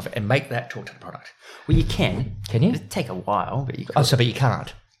planning software and make that talk to the product? Well, you can. Can you? It'll take a while, but you can. But you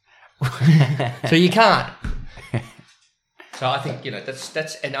can't. So you can't. So I think,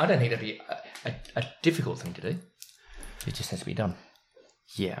 that's, and I don't think that'd be a difficult thing to do. It just has to be done.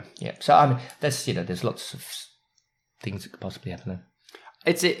 Yeah. Yeah. So, that's, there's lots of things that could possibly happen there.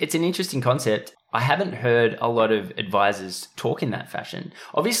 It's an interesting concept. I haven't heard a lot of advisors talk in that fashion.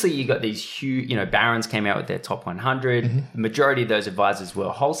 Obviously, you got these huge, Barron's came out with their top 100. The majority of those advisors were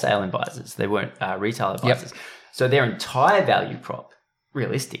wholesale advisors. They weren't retail advisors. Yep. So their entire value prop,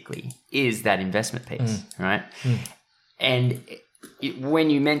 realistically, is that investment piece, right? And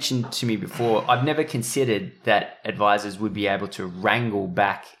when you mentioned to me before, I've never considered that advisors would be able to wrangle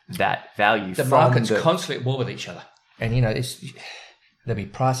back that value. The market's constantly at war with each other. And, there'll be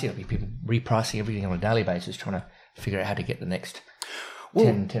pricing, there'll be people repricing everything on a daily basis, trying to figure out how to get the next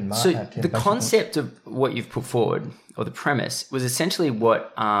 10 mark. So the concept of what you've put forward, or the premise, was essentially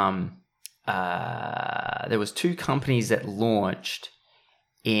what there was two companies that launched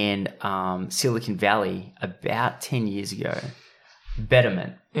in Silicon Valley about 10 years ago.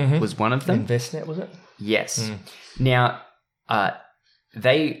 Betterment was one of them. InvestNet, was it? Yes. Now,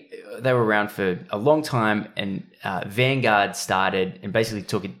 they were around for a long time, and Vanguard started and basically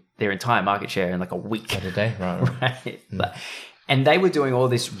took their entire market share in like a week. What a day, right. And they were doing all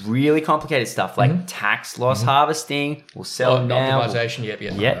this really complicated stuff like tax loss harvesting. We'll sell now.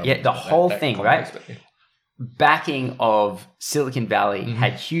 Optimization, the whole thing, right? Backing of Silicon Valley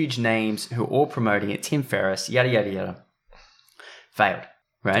had huge names who were all promoting it. Tim Ferriss, yada, yada, yada. Failed,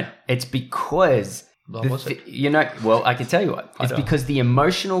 right? It's because... I can tell you what. It's because the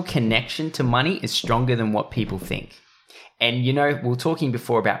emotional connection to money is stronger than what people think. And, we were talking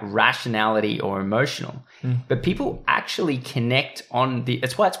before about rationality or emotional. But people actually connect on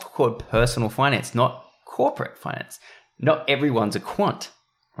that's why it's called personal finance, not corporate finance. Not everyone's a quant,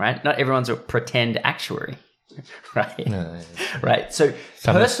 right? Not everyone's a pretend actuary. Right. No. Right. So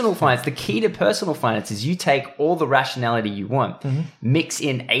personal finance, the key to personal finance is you take all the rationality you want, mix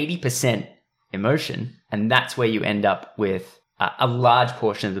in 80% emotion, and that's where you end up with a large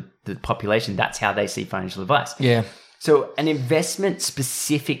portion of the population. That's how they see financial advice. Yeah. So an investment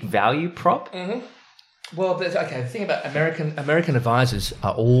specific value prop. Well, the thing about American advisors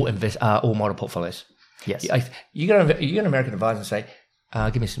are all model portfolios. Yes. You go to an American advisor and say,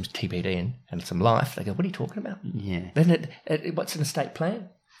 give me some TPD and some life. They go, what are you talking about? Yeah. Then what's an estate plan?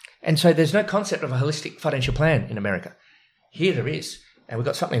 And so there's no concept of a holistic financial plan in America. Here there is. And we've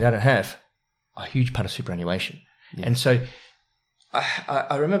got something they don't have, a huge part of superannuation. Yeah. And so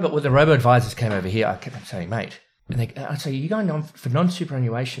I remember when the robo-advisors came over here, I kept on saying, mate, and I'd say, you're going on for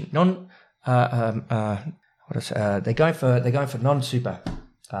non-superannuation, they're going for non-super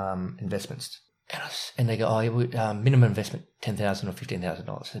investments. And they go, minimum investment $10,000 or $15,000.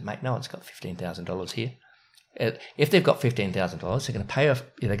 I said, mate, no one's got $15,000 here. If they've got $15,000, they're going to pay off.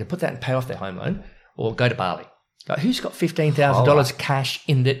 They can put that and pay off their home loan, or go to Bali. Like, who's got $15,000 cash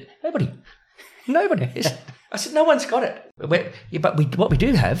in that? Nobody. I said, no one's got it. But what we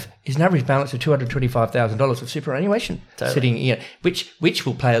do have is an average balance of $225,000 of superannuation sitting, which we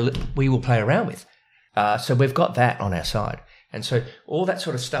will play around with. So we've got that on our side. And so all that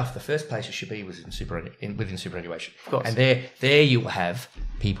sort of stuff, the first place it should be was within superannuation. Of course. And there you will have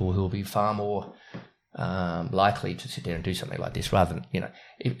people who will be far more likely to sit there and do something like this rather than,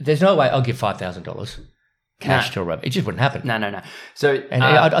 there's no way I'll give $5,000 cash till it just wouldn't happen. No. So, and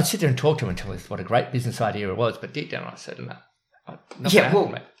I'd sit there and talk to him and tell him what a great business idea it was, but deep down I said, no.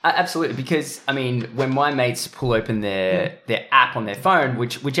 Absolutely. Because I mean, when my mates pull open their app on their phone,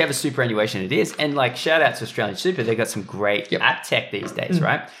 whichever superannuation it is, and like shout out to Australian Super, they've got some great app tech these days,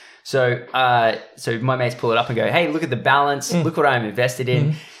 right? So, so my mates pull it up and go, "Hey, look at the balance. Look what I'm invested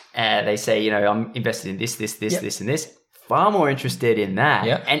in." They say, I'm invested in this, and this. Far more interested in that,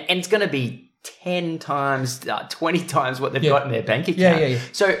 and it's going to be 10 times, 20 times what they've got in their bank account.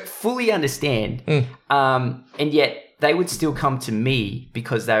 So fully understand, and yet they would still come to me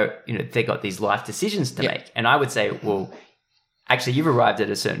because they got these life decisions to make. And I would say, well, actually, you've arrived at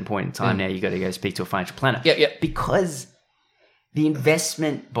a certain point in time now. You got to go speak to a financial planner. Because the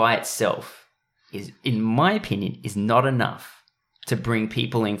investment by itself is, in my opinion, is not enough to bring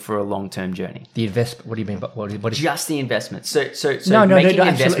people in for a long-term journey. The investment. What do you mean? What is just the investment? So making an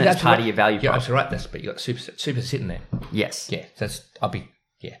investment as part of your value. Yeah, that's right. But you got super sitting there. Yes. Yeah.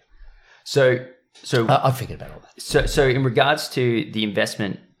 So I figured about all that. So in regards to the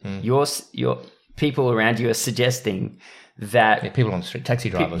investment, your people around you are suggesting that people on the street, taxi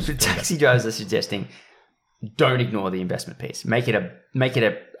drivers are suggesting don't ignore the investment piece. Make it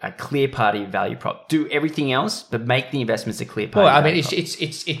a clear part of your value prop. Do everything else, but make the investments a clear part. Well, I mean, it's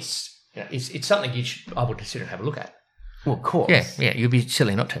something I would consider and have a look at. Well, of course. Yeah. You'd be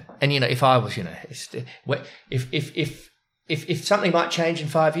silly not to. And if I was, if something might change in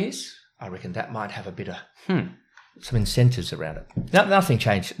 5 years, I reckon that might have a bit of some incentives around it. Nothing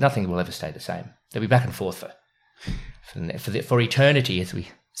changed. Nothing will ever stay the same. They'll be back and forth for eternity as we.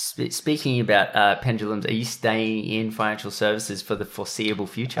 Speaking about pendulums, are you staying in financial services for the foreseeable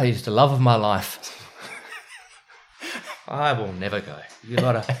future? It's the love of my life. I will never go.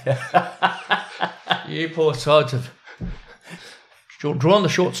 You poor sods have drawn the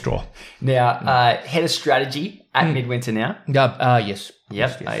short straw. Now, head of strategy at Midwinter now. Yes.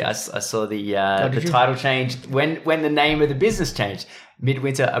 Yep. Yes. I saw the title changed when the name of the business changed.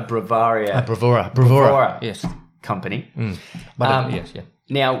 Midwinter, a Bravura. Bravura. Yes. Company. Yes. Yeah.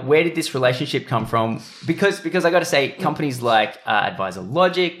 Now, where did this relationship come from? Because I got to say, companies like Advisor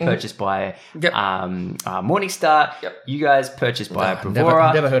Logic, purchased by Morningstar. Yep. You guys purchased by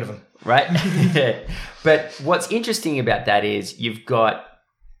Bravura. Never heard of them. Right? But what's interesting about that is you've got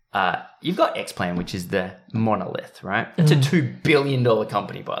Xplan, which is the monolith, right? It's a $2 billion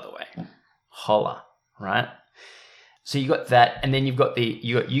company, by the way. Holla, right? So you got that, and then you've got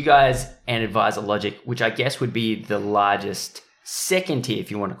you guys and Advisor Logic, which I guess would be the largest second tier, if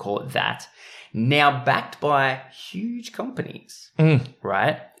you want to call it that. Now backed by huge companies,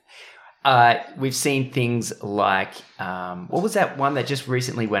 right? We've seen things like what was that one that just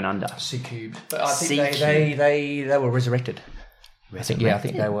recently went under? C-Cube. But I think they were resurrected. I think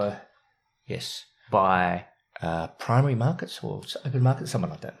they were. Yes. By primary markets or open markets, something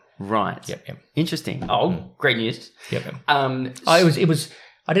like that. Right. Yep. Interesting. Oh, great news. Yep. It was.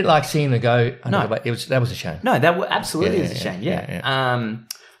 I didn't like seeing them go. That was a shame. No, that absolutely is a shame. Yeah.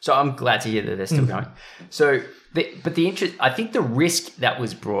 So I'm glad to hear that they're still going. So, the interest. I think the risk that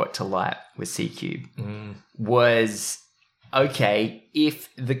was brought to light with C-Cube was, okay, if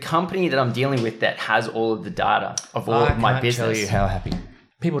the company that I'm dealing with that has all of the data of all of my business. I can't tell you how happy.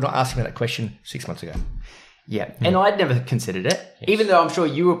 People were not asking me that question 6 months ago. Yeah, and I'd never considered it, even though I'm sure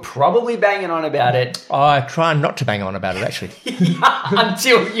you were probably banging on about it. I try not to bang on about it, actually.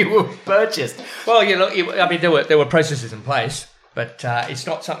 Until you were purchased. Well, there were processes in place, but it's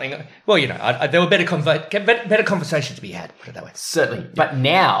not something. Well, there were better conversations to be had. Put it that way. Certainly, but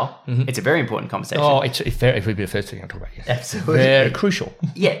now it's a very important conversation. Oh, it would be the first thing I'll talk about. Yes. Absolutely, very crucial.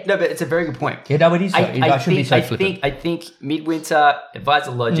 Yeah, no, but it's a very good point. Yeah, no, it is. I think Midwinter,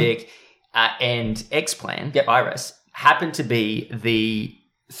 Advisor Logic. And Xplan, Iris, happen to be the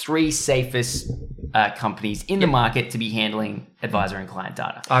 3 safest companies in the market to be handling advisor and client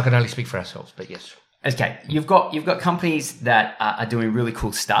data. I can only speak for ourselves, but yes. Okay, you've got companies that are doing really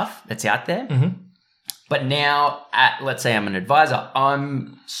cool stuff that's out there. But now, let's say I'm an advisor,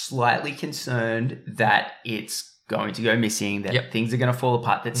 I'm slightly concerned that it's going to go missing, that things are going to fall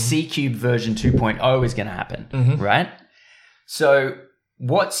apart, that C-Cube version 2.0 is going to happen, right? So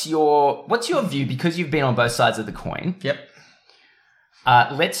what's your view, because you've been on both sides of the coin? Yep.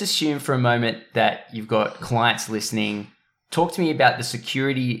 Let's assume for a moment that you've got clients listening. Talk to me about the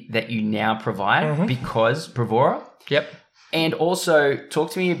security that you now provide because Bravura. Yep. And also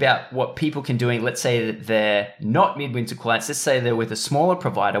talk to me about what people can do. Let's say that they're not Midwinter clients. Let's say they're with a smaller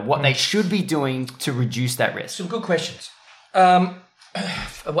provider. What they should be doing to reduce that risk. Some good questions. Well,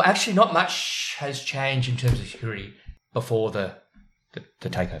 actually, not much has changed in terms of security before the the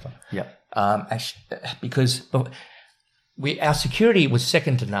takeover. Yeah. Because our security was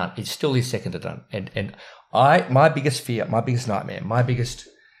second to none. It still is second to none. And my biggest fear, my biggest nightmare,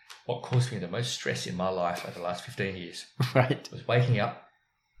 what caused me the most stress in my life over the last 15 years, right, was waking up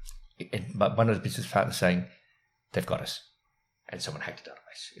and one of the business partners saying, "They've got us," and someone hacked the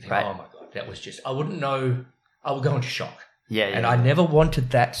database. Right. Oh my God, that was just, I wouldn't know. I would go into shock. Yeah. And I never wanted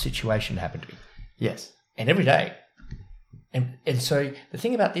that situation to happen to me. Yes. And every day. And so the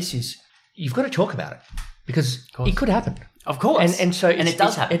thing about this is you've got to talk about it because it could happen. Of course. And so it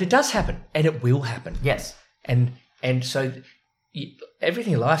does happen. And it does happen. And it will happen. Yes. And so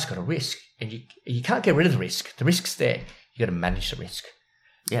everything in life's got a risk. And you can't get rid of the risk. The risk's there. You got to manage the risk.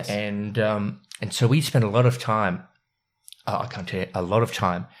 Yes. And so we spent a lot of time, I can't tell you, a lot of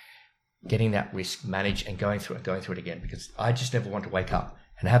time getting that risk managed and going through it again, because I just never want to wake up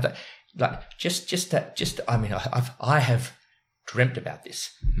and have that, I have dreamt about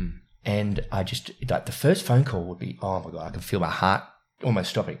this. Mm-hmm. And I just, the first phone call would be, oh my God, I can feel my heart almost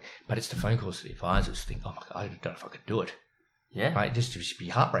stopping. But it's the phone calls to the advisors think, oh my God, I don't know if I could do it. Yeah. Right. Just to be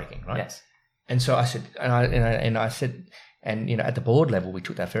heartbreaking. Right. Yes. And so I said, I said, at the board level, we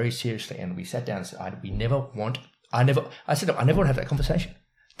took that very seriously, and we sat down and said, I never want to have that conversation.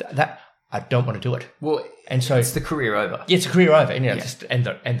 That I don't want to do it. Well, and so it's the career over. Yeah, it's a career over, and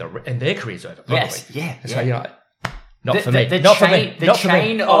and their career's over. Probably. Yes, yeah. So not for me. The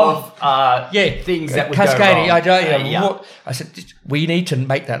chain of things that would cascading. Go wrong. I said we need to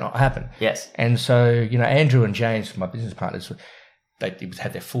make that not happen. Yes. And so Andrew and James, my business partners, they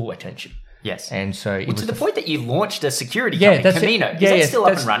had their full attention. Yes. And so to the point that you launched a security company, Camino. Is that still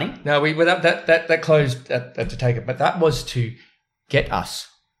up and running? No, that closed at the takeover, but that was to get us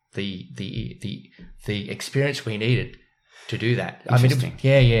the experience we needed to do that. Interesting.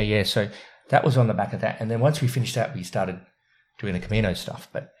 Yeah. So that was on the back of that. And then once we finished that, we started doing the Camino stuff.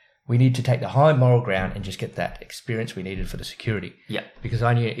 But we need to take the high moral ground and just get that experience we needed for the security. Yeah. Because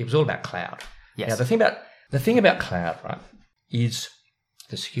I knew it was all about cloud. Yes. Now, the thing about cloud, right, is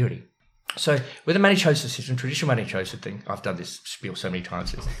the security. So with a managed hosted system, traditional managed hosted thing, I've done this spiel so many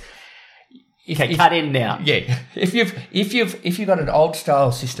times. Cut in now. Yeah. If you've got an old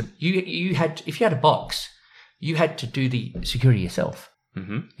style system, if you had a box, you had to do the security yourself.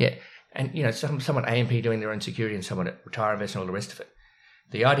 Mm-hmm. Yeah. And someone AMP doing their own security and someone at Retire Invest and all the rest of it.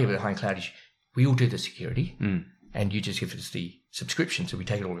 The idea behind cloud is we will do the security and you just give us the subscription. So we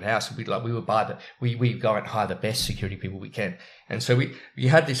take it all in house and we would buy we go and hire the best security people we can. And so we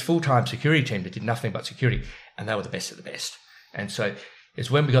had this full-time security team that did nothing but security, and they were the best of the best. And so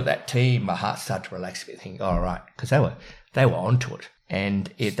it's when we got that team, my heart started to relax a bit, thinking, all right, because they were onto it. And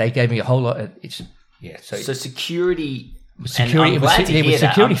they gave me a whole lot of, so security. Security, it was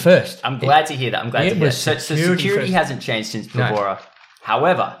security first. I'm glad to hear that. So security hasn't changed since Bravura. No.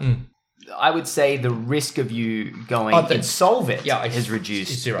 However, I would say the risk of you going insolvent is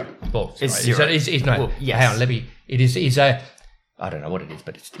reduced. It's zero. Well, it's zero. Hang on, it's I don't know what it is,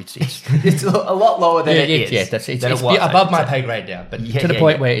 but it's it's a lot lower than it is. Yeah, it's above my pay grade now, but to the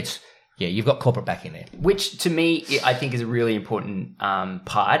point where it's you've got corporate back in there. Which to me, I think is a really important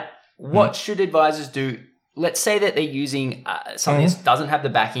part. What should advisors do? Let's say that they're using something that doesn't have the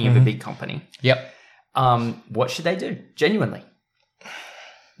backing of a big company. Yep. What should they do? Genuinely.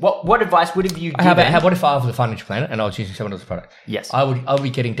 What advice would have you given? What if I was a financial planner and I was using someone else's product? Yes. I would be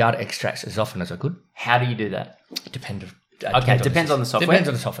getting data extracts as often as I could. How do you do that? Depends on the software. Depends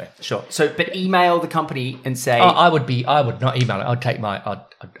on the software. Sure. So, but email the company and say... I would not email it.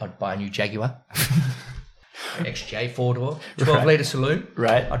 I'd buy a new Jaguar. XJ 4-door, 12-litre saloon.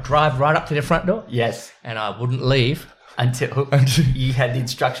 Right. I'd drive right up to their front door. Yes. And I wouldn't leave until you had the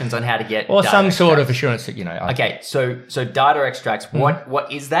instructions on how to get or some sort of assurance that okay, so data extracts.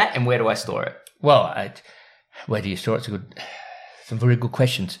 What is that, and where do I store it? Well, where do you store it? Some very good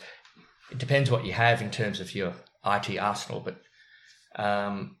questions. It depends what you have in terms of your IT arsenal, but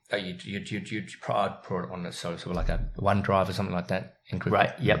you'd probably put it on a sort of like a OneDrive or something like that. Encrypted.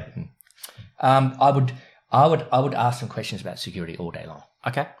 Right. Yep. I would ask some questions about security all day long.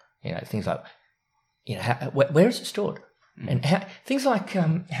 Okay. Things like, where is it stored? And things like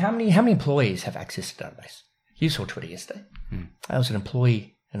how many employees have access to the database? You saw Twitter yesterday. That was an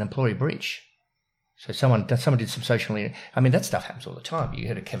employee breach. So someone did some social media. I mean, that stuff happens all the time. You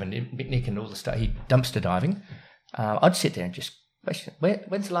heard of Kevin Mitnick and all the stuff. He dumpster diving. I'd sit there and just question,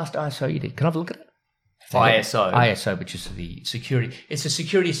 when's the last ISO you did? Can I have a look at it? ISO, which is the security. It's a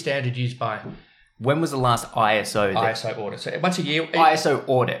security standard used by... When was the last ISO? ISO audit. So once a year... ISO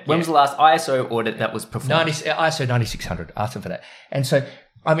audit. When was the last ISO audit that was performed? ISO 9600. Ask them for that. And so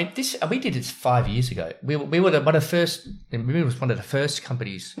I mean, we did this 5 years ago. We were one of the first. We was one of the first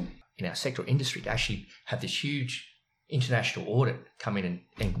companies in our sector industry to actually have this huge international audit come in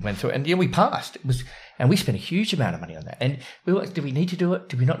and went through it. And we passed. And we spent a huge amount of money on that. And we were, do we need to do it?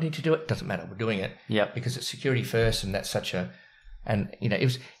 Do we not need to do it? Doesn't matter. We're doing it. Yeah. Because it's security first, and that's such a, and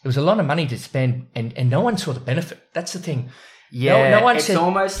it was a lot of money to spend, and no one saw the benefit. That's the thing. Yeah. No one it's said,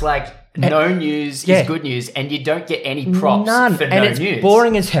 almost like no news is good news, and you don't get any props for and no it's news.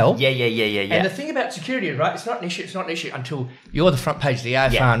 boring as hell. Yeah. And the thing about security, right? It's not an issue until you're the front page of the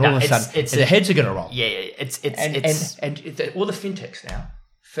AFR, and all of a sudden the heads are going to roll. Yeah. All the fintechs now.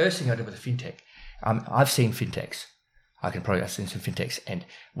 First thing I did with the fintech, I've seen fintechs. I've seen some fintechs, and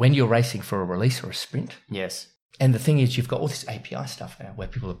when you're racing for a release or a sprint, yes. And the thing is, you've got all this API stuff now where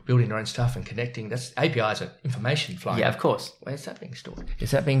people are building their own stuff and connecting. That's APIs are information flowing. Yeah, of course. Where's that being stored?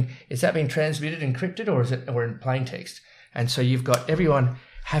 Is that being transmitted, encrypted, or is it in plain text? And so you've got everyone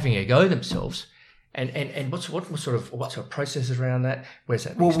having a go themselves. And what sort of processes around that? Where's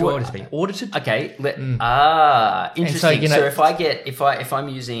that being stored? Is it being audited? Okay. Interesting. So if I'm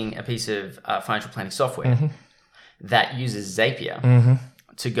using a piece of financial planning software that uses Zapier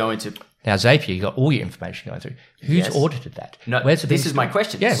to go into. Now, Zapier, you got all your information going through. Who's audited that? No, this is my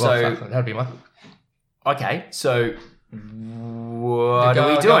question. Yeah, that would be my... Okay, so what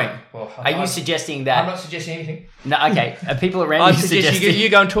are we doing? Are you suggesting that... I'm not suggesting anything. No, okay. Are people around you suggesting... You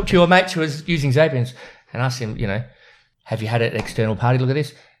go and talk to your mate who is using Zapier and ask him, have you had an external party look at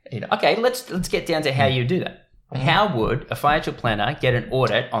this? Okay, let's get down to how you do that. How would a financial planner get an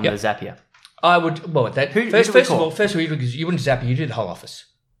audit on the Zapier? I would... First of all, you wouldn't Zapier, you do the whole office.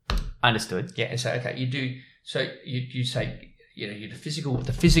 Understood. Yeah, and so you do. So you say you do the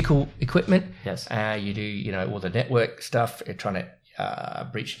physical equipment. Yes. You do all the network stuff. You're trying to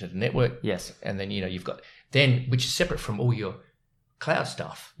breach into the network. Yes. And then you've got which is separate from all your cloud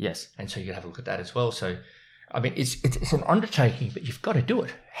stuff. Yes. And so you have a look at that as well. So I mean, it's an undertaking, but you've got to do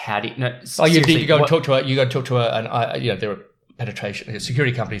it. How do you? No. You go and talk to there are penetration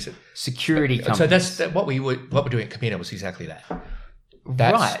security companies. So that's what we're doing at Camino was exactly that.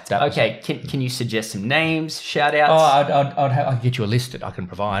 Okay. Can you suggest some names, shout outs? I'll get you a list that I can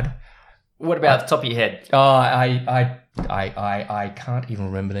provide. What about the top of your head? I can't even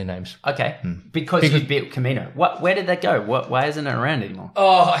remember their names. Okay. Because you built Camino. Where did that go? Why isn't it around anymore?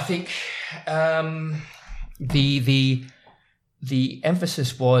 I think the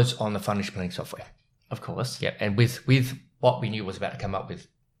emphasis was on the financial planning software. Of course. Yeah, and with what we knew was about to come up with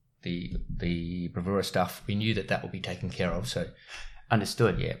the Bravura stuff, we knew that would be taken care of. So.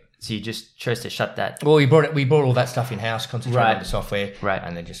 Understood. Yeah. So you just chose to shut that. Well, we brought all that stuff in house, concentrated on the software,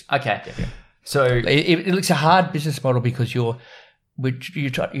 and then just okay. Yeah. So it's a hard business model because you're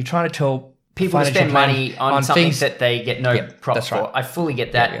trying to tell people to spend money on something things that they get no props for. Right. I fully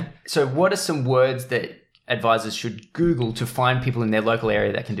get that. Yeah. So what are some words that advisors should Google to find people in their local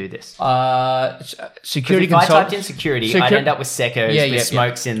area that can do this? Security. If I typed in security, I'd end up with secos with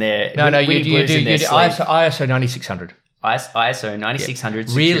smokes in there. No, you do ISO 9600. ISO 9600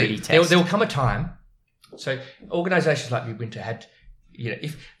 security test. There will come a time. So organisations like Midwinter had,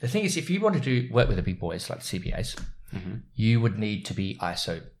 if you wanted to work with the big boys like CPAs, you would need to be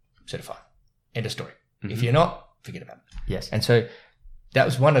ISO certified. End of story. If you're not, forget about it. Yes. And so that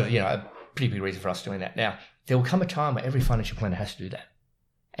was one of a pretty big reason for us doing that. Now there will come a time where every financial planner has to do that.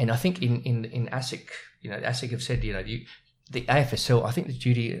 And I think in ASIC, ASIC have said, the AFSL. I think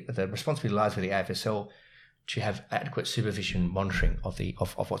the responsibility lies with the AFSL. To have adequate supervision monitoring of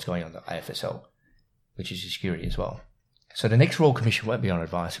what's going on in the AFSL, which is security as well. So the next Royal Commission won't be on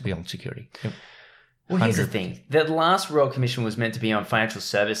advice, it'll be on security. Well, here's the thing. The last Royal Commission was meant to be on financial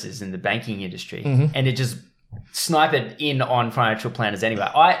services in the banking industry, and it just sniped in on financial planners anyway.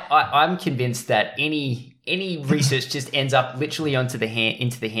 I'm convinced that any research just ends up literally into the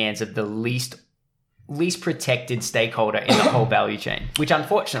hands of the least protected stakeholder in the whole value chain, which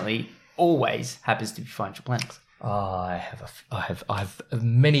unfortunately always happens to be financial planners. I have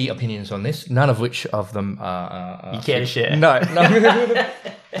many opinions on this. None of which of them are. You care to share? No.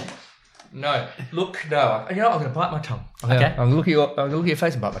 No. Look, no. I'm going to bite my tongue. Okay. I'm going to look at your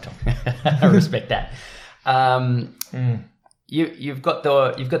face and bite my tongue. I respect that. You've got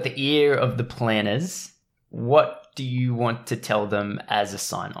the ear of the planners. What do you want to tell them as a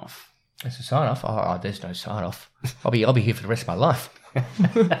sign off? As a sign off? Oh, there's no sign off. I'll be here for the rest of my life.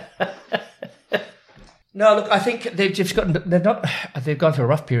 No, look, I think they've gone through a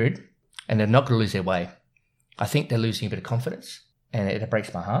rough period and they're not going to lose their way. I think they're losing a bit of confidence and it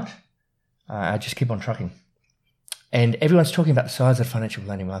breaks my heart. I just keep on trucking. And everyone's talking about the size of the financial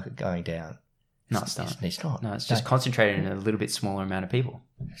planning market going down. No, it's not. It's not. No, it's just concentrated in a little bit smaller amount of people.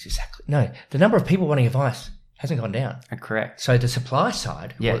 That's exactly. No, the number of people wanting advice hasn't gone down. Correct. So the supply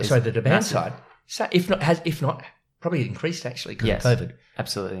side, the demand side, if not, probably increased actually because of COVID.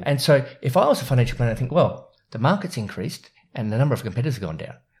 Absolutely. And so if I was a financial planner, I think, well, the market's increased and the number of competitors have gone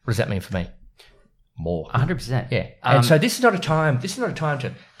down. What does that mean for me? More. 100%. Yeah. And so this is not a time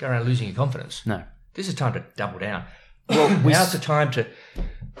to go around losing your confidence. No. This is time to double down. Well, now's the time to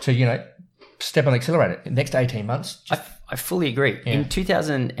step on the accelerator. In the next 18 months. I fully agree. Yeah. In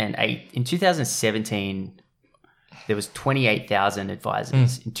 2017, there was 28,000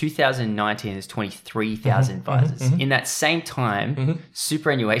 advisors. In 2019, there's 23,000 advisors. In that same time,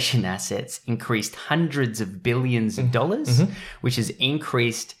 superannuation assets increased hundreds of billions of dollars, which has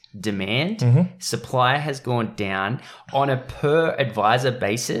increased demand. Supply has gone down on a per advisor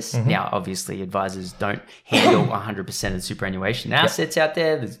basis. Now, obviously, advisors don't handle 100% of the superannuation assets out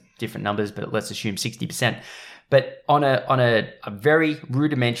there. There's different numbers, but let's assume 60%. But on a very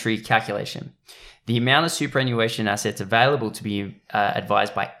rudimentary calculation, the amount of superannuation assets available to be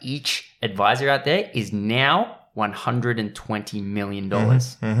advised by each advisor out there is now $120 million.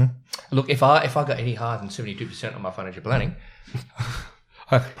 Look, if I got any higher than 72% on my financial planning,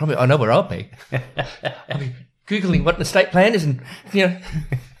 I know where I'll be. I'll be Googling what an estate plan is, and get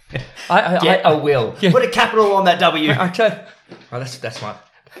a will. Yeah. Put a capital on that W. I tell you, that's my.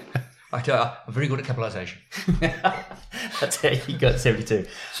 I tell you, I'm very good at capitalisation. That's how you got 72.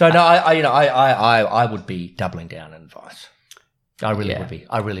 So no, I would be doubling down on advice. I really would be.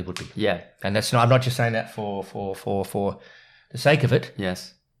 I really would be. Yeah, and that's not. I'm not just saying that for the sake of it.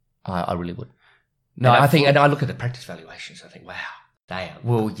 Yes, I really would. No, and I look at the practice valuations. I think, wow.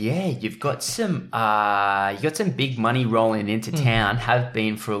 Well, yeah, you've got some big money rolling into town. Have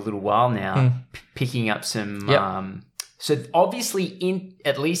been for a little while now, picking up some. So obviously, in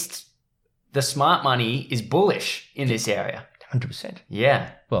at least the smart money is bullish in this area. 100%.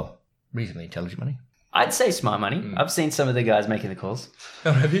 Yeah. Well, reasonably intelligent money. I'd say smart money. I've seen some of the guys making the calls.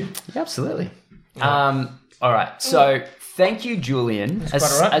 Oh, have you? Yeah, absolutely. All right. So. Thank you, Julian.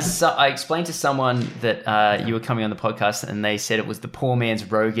 As I explained to someone that you were coming on the podcast, and they said it was the poor man's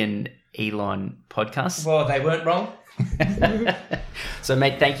Rogan Elon podcast. Well, they weren't wrong. So,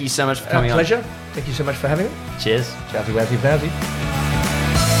 mate, thank you so much for coming on. Pleasure. Thank you so much for having me. Cheers. Jazzy, wazzy, bowsy.